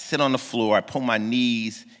the floor. I put my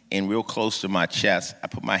knees in real close to my chest. I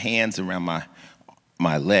put my hands around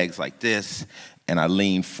my legs like this, and I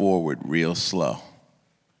lean forward real slow.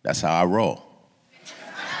 That's how I roll.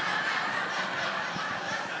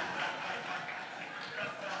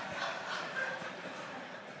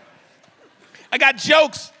 I got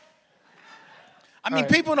jokes. I mean, All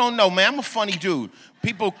right. people don't know, man. I'm a funny dude.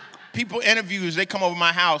 People interviews, they come over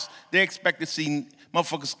my house, they expect to see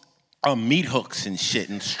motherfuckers on meat hooks and shit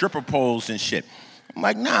and stripper poles and shit. I'm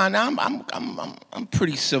like, nah, I'm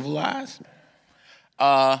pretty civilized.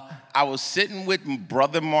 I was sitting with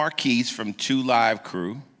brother Marquise from 2 Live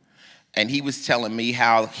Crew, and he was telling me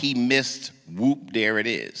how he missed Whoop, There It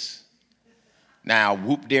Is. Now,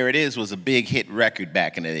 Whoop, There It Is was a big hit record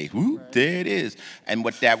back in the day. Whoop, there it is. And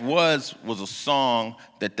what that was a song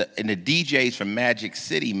that the DJs from Magic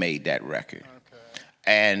City made that record. Okay.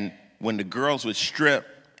 And when the girls would strip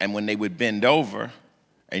and when they would bend over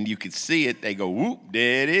and you could see it, they go, whoop,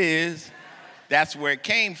 there it is. That's where it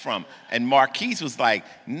came from. And Marquise was like,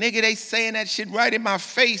 nigga, they saying that shit right in my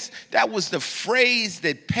face. That was the phrase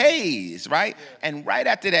that pays, right? Yeah. And right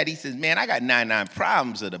after that, he says, man, I got 99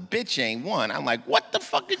 problems of the bitch ain't one. I'm like, what the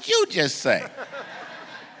fuck did you just say?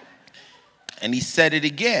 And he said it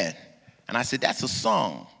again. And I said, that's a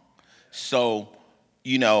song. So,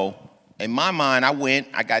 you know, in my mind, I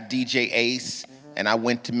got DJ Ace, and I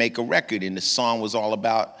went to make a record, and the song was all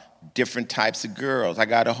about different types of girls. I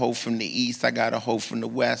got a hoe from the east, I got a hoe from the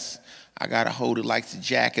west. I got a hoe that likes to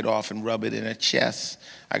jack it off and rub it in her chest.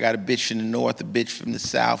 I got a bitch from the north, a bitch from the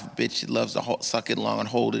south, a bitch that loves to suck it long and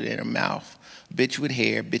hold it in her mouth. Bitch with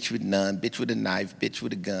hair, bitch with none, bitch with a knife, bitch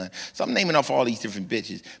with a gun. So I'm naming off all these different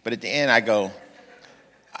bitches. But at the end I go,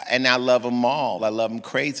 and I love them all. I love them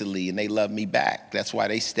crazily, and they love me back. That's why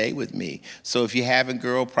they stay with me. So if you're having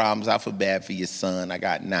girl problems, I feel bad for your son. I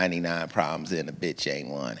got 99 problems and a bitch ain't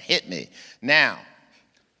one. Hit me. Now,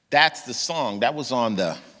 that's the song. That was on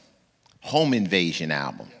the Home Invasion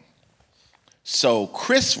album. So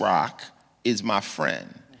Chris Rock is my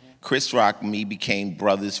friend. Chris Rock and me became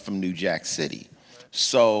brothers from New Jack City.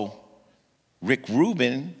 So Rick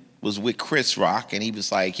Rubin was with Chris Rock, and he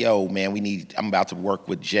was like, yo, man, I'm about to work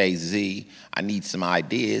with Jay-Z. I need some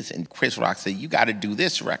ideas. And Chris Rock said, you got to do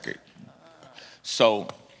this record. So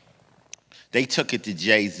they took it to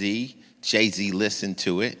Jay-Z. Jay-Z listened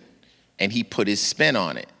to it, and he put his spin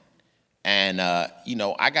on it. And, you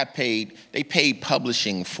know, I got paid. They paid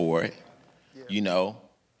publishing for it, you know,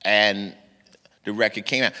 and the record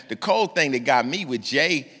came out. The cold thing that got me with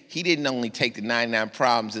Jay, he didn't only take the 99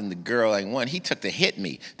 problems and the girl ain't one. He took the Hit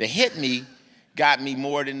Me. The Hit Me got me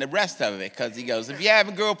more than the rest of it, because he goes, if you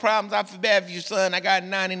having girl problems, I feel bad for your son. I got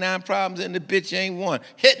 99 problems and the bitch ain't one.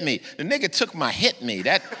 Hit me. The nigga took my Hit Me.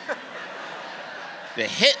 The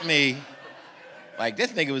Hit Me, like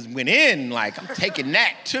this nigga went in, like I'm taking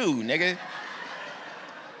that too, nigga.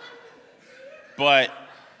 But,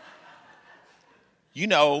 you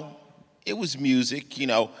know, it was music, you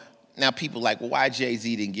know. Now people like, well, why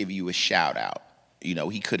Jay-Z didn't give you a shout out? You know,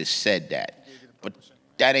 he could have said that. But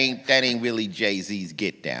that ain't really Jay-Z's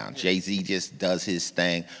get down. Jay-Z just does his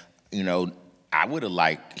thing. You know, I would have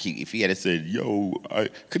liked, if he had said, yo, I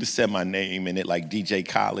could have said my name in it like DJ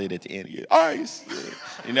Khaled at the end of it. Ice.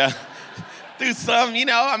 You know, do something, you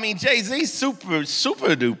know. I mean, Jay-Z's super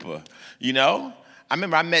duper, you know. I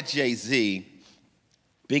remember I met Jay-Z.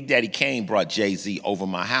 Big Daddy Kane brought Jay-Z over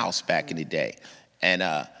my house back in the day. And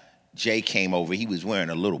Jay came over. He was wearing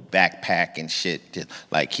a little backpack and shit.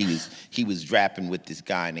 Like he was rapping with this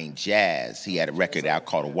guy named Jazz. He had a record out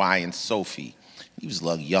called Hawaiian Sophie. He was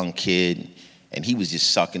a young kid, and he was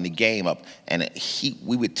just sucking the game up. And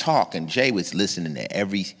we would talk, and Jay was listening to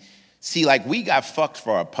every... See, like, we got fucked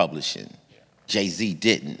for our publishing. Jay-Z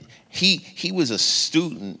didn't. He was a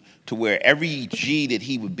student to where every G that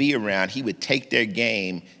he would be around, he would take their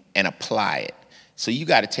game and apply it. So you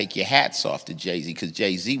got to take your hats off to Jay-Z, because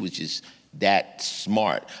Jay-Z was just that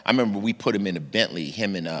smart. I remember we put him in a Bentley,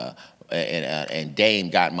 him and Dame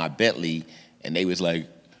got my Bentley, and they was like,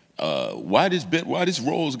 why this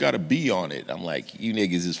Rolls got a B on it? I'm like, you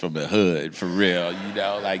niggas is from the hood, for real, you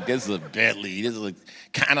know? Like, this is a Bentley, this is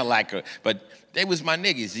kind of like a... But they was my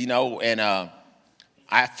niggas, you know? And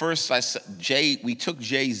we took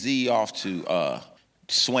Jay-Z off to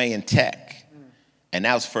Sway and Tech. And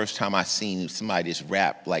that was the first time I seen somebody just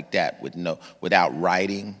rap like that without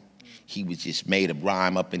writing. He was just made a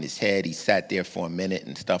rhyme up in his head. He sat there for a minute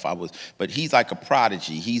and stuff. But he's like a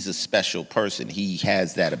prodigy. He's a special person. He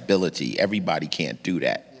has that ability. Everybody can't do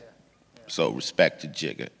that. Yeah. So respect to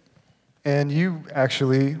Jigga. And you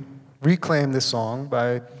actually reclaimed this song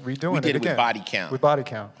by redoing it again. We did it with Body Count. With Body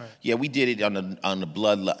Count, right. Yeah, we did it on the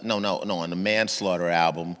on the Manslaughter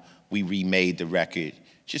album. We remade the record.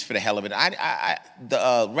 Just for the hell of it.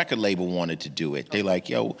 The record label wanted to do it. They're like,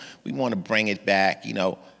 yo, we want to bring it back. You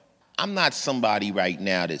know, I'm not somebody right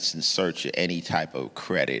now that's in search of any type of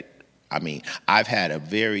credit I mean, I've had a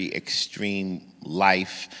very extreme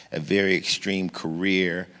life, a very extreme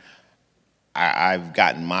career. I've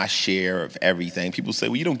gotten my share of everything. People say,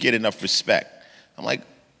 well, you don't get enough respect. I'm like,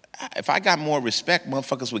 if I got more respect,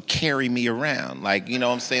 motherfuckers would carry me around. Like, you know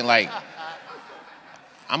what I'm saying? Like,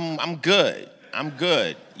 I'm good. I'm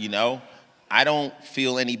good, you know? I don't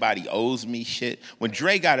feel anybody owes me shit. When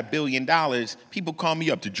Dre got $1 billion, people call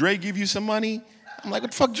me up. Did Dre give you some money? I'm like,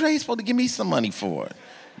 what the fuck Dre supposed to give me some money for?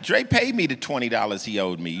 Dre paid me the $20 he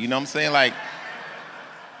owed me. You know what I'm saying? Like,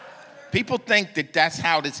 people think that that's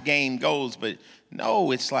how this game goes, but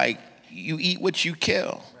no, it's like you eat what you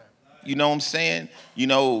kill. You know what I'm saying? You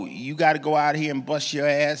know, you got to go out here and bust your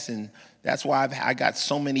ass, and that's why I got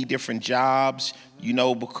so many different jobs, you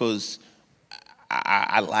know, because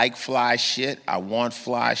I like fly shit. I want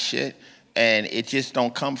fly shit, and it just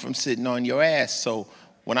don't come from sitting on your ass. So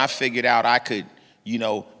when I figured out I could, you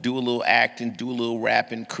know, do a little acting, do a little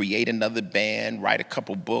rapping, create another band, write a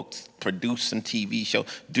couple books, produce some TV show,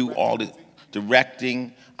 do all the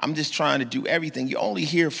directing. I'm just trying to do everything. You're only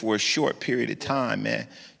here for a short period of time, man.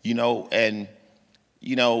 You know, and,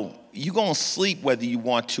 you know, you're going to sleep whether you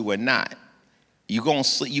want to or not. You're going to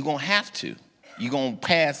sleep. You're going to have to. You're going to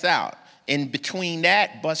pass out. In between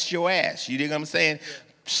that, bust your ass. You dig what I'm saying?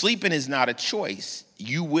 Sleeping is not a choice.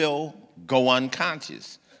 You will go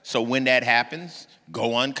unconscious. So when that happens,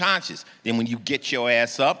 go unconscious. Then when you get your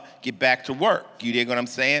ass up, get back to work. You dig what I'm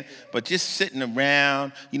saying? But just sitting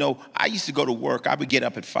around, you know, I used to go to work. I would get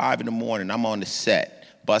up at 5 in the morning. I'm on the set,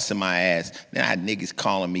 busting my ass. Then I had niggas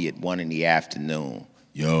calling me at 1 in the afternoon.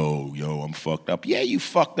 Yo, I'm fucked up. Yeah, you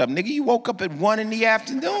fucked up, nigga. You woke up at 1 in the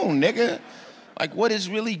afternoon, nigga. Like, what is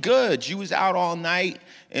really good? You was out all night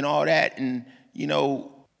and all that, and, you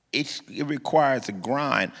know, it requires a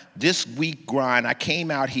grind. This week grind, I came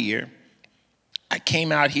out here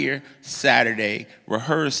Saturday,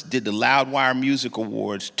 rehearsed, did the Loudwire Music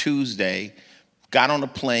Awards Tuesday, got on a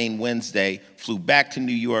plane Wednesday, flew back to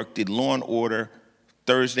New York, did Law and Order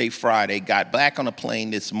Thursday, Friday, got back on a plane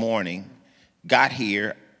this morning, got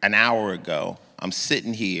here an hour ago. I'm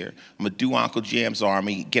sitting here. I'm going to do Uncle Jam's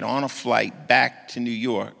Army, get on a flight back to New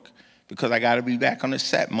York because I got to be back on the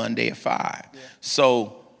set Monday at 5. Yeah.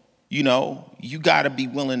 So, you know, you got to be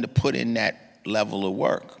willing to put in that level of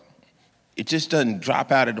work. It just doesn't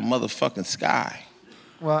drop out of the motherfucking sky.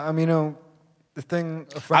 Well, I mean, you know, the thing...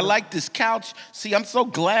 I like this couch. See, I'm so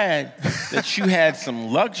glad that you had some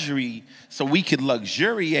luxury so we could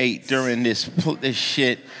luxuriate during this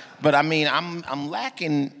shit. But, I mean, I'm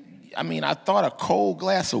lacking... I mean, I thought a cold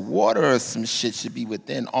glass of water or some shit should be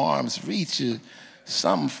within arm's reach or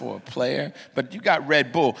something for a player. But you got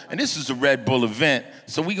Red Bull, and this is a Red Bull event,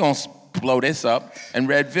 so we gonna blow this up. And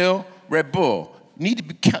Red Bull, need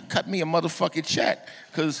to cut me a motherfucking check,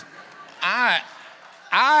 because I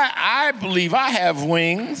believe I have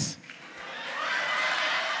wings.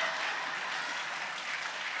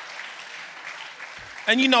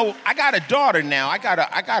 And you know, I got a daughter now. I got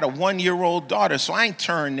a 1-year-old daughter, so I ain't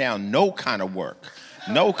turned down no kind of work.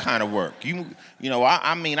 No kind of work. You know,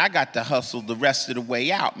 I mean, I got to hustle the rest of the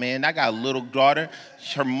way out, man. I got a little daughter.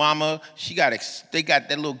 Her mama, that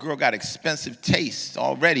little girl got expensive taste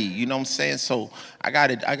already. You know what I'm saying? So I got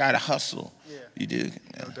to hustle. Yeah. You do?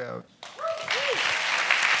 Yeah. No doubt.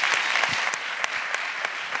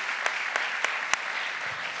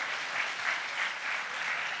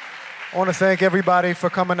 I want to thank everybody for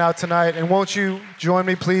coming out tonight, and won't you join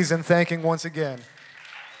me, please, in thanking once again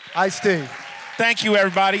Ice-T. Thank you,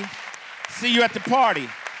 everybody. See you at the party.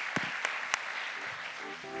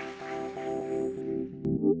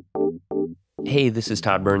 Hey, this is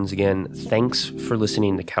Todd Burns again. Thanks for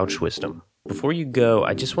listening to Couch Wisdom. Before you go,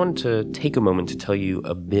 I just wanted to take a moment to tell you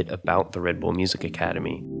a bit about the Red Bull Music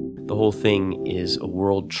Academy. The whole thing is a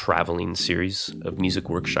world-traveling series of music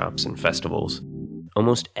workshops and festivals.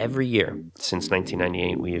 Almost every year since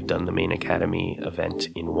 1998, we have done the main Academy event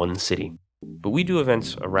in one city. But we do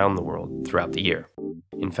events around the world throughout the year.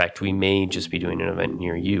 In fact, we may just be doing an event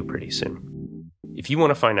near you pretty soon. If you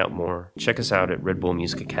want to find out more, check us out at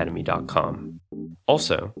redbullmusicacademy.com.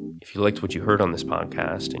 Also, if you liked what you heard on this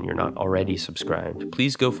podcast and you're not already subscribed,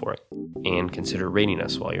 please go for it and consider rating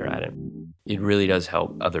us while you're at it. It really does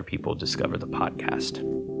help other people discover the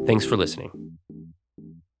podcast. Thanks for listening.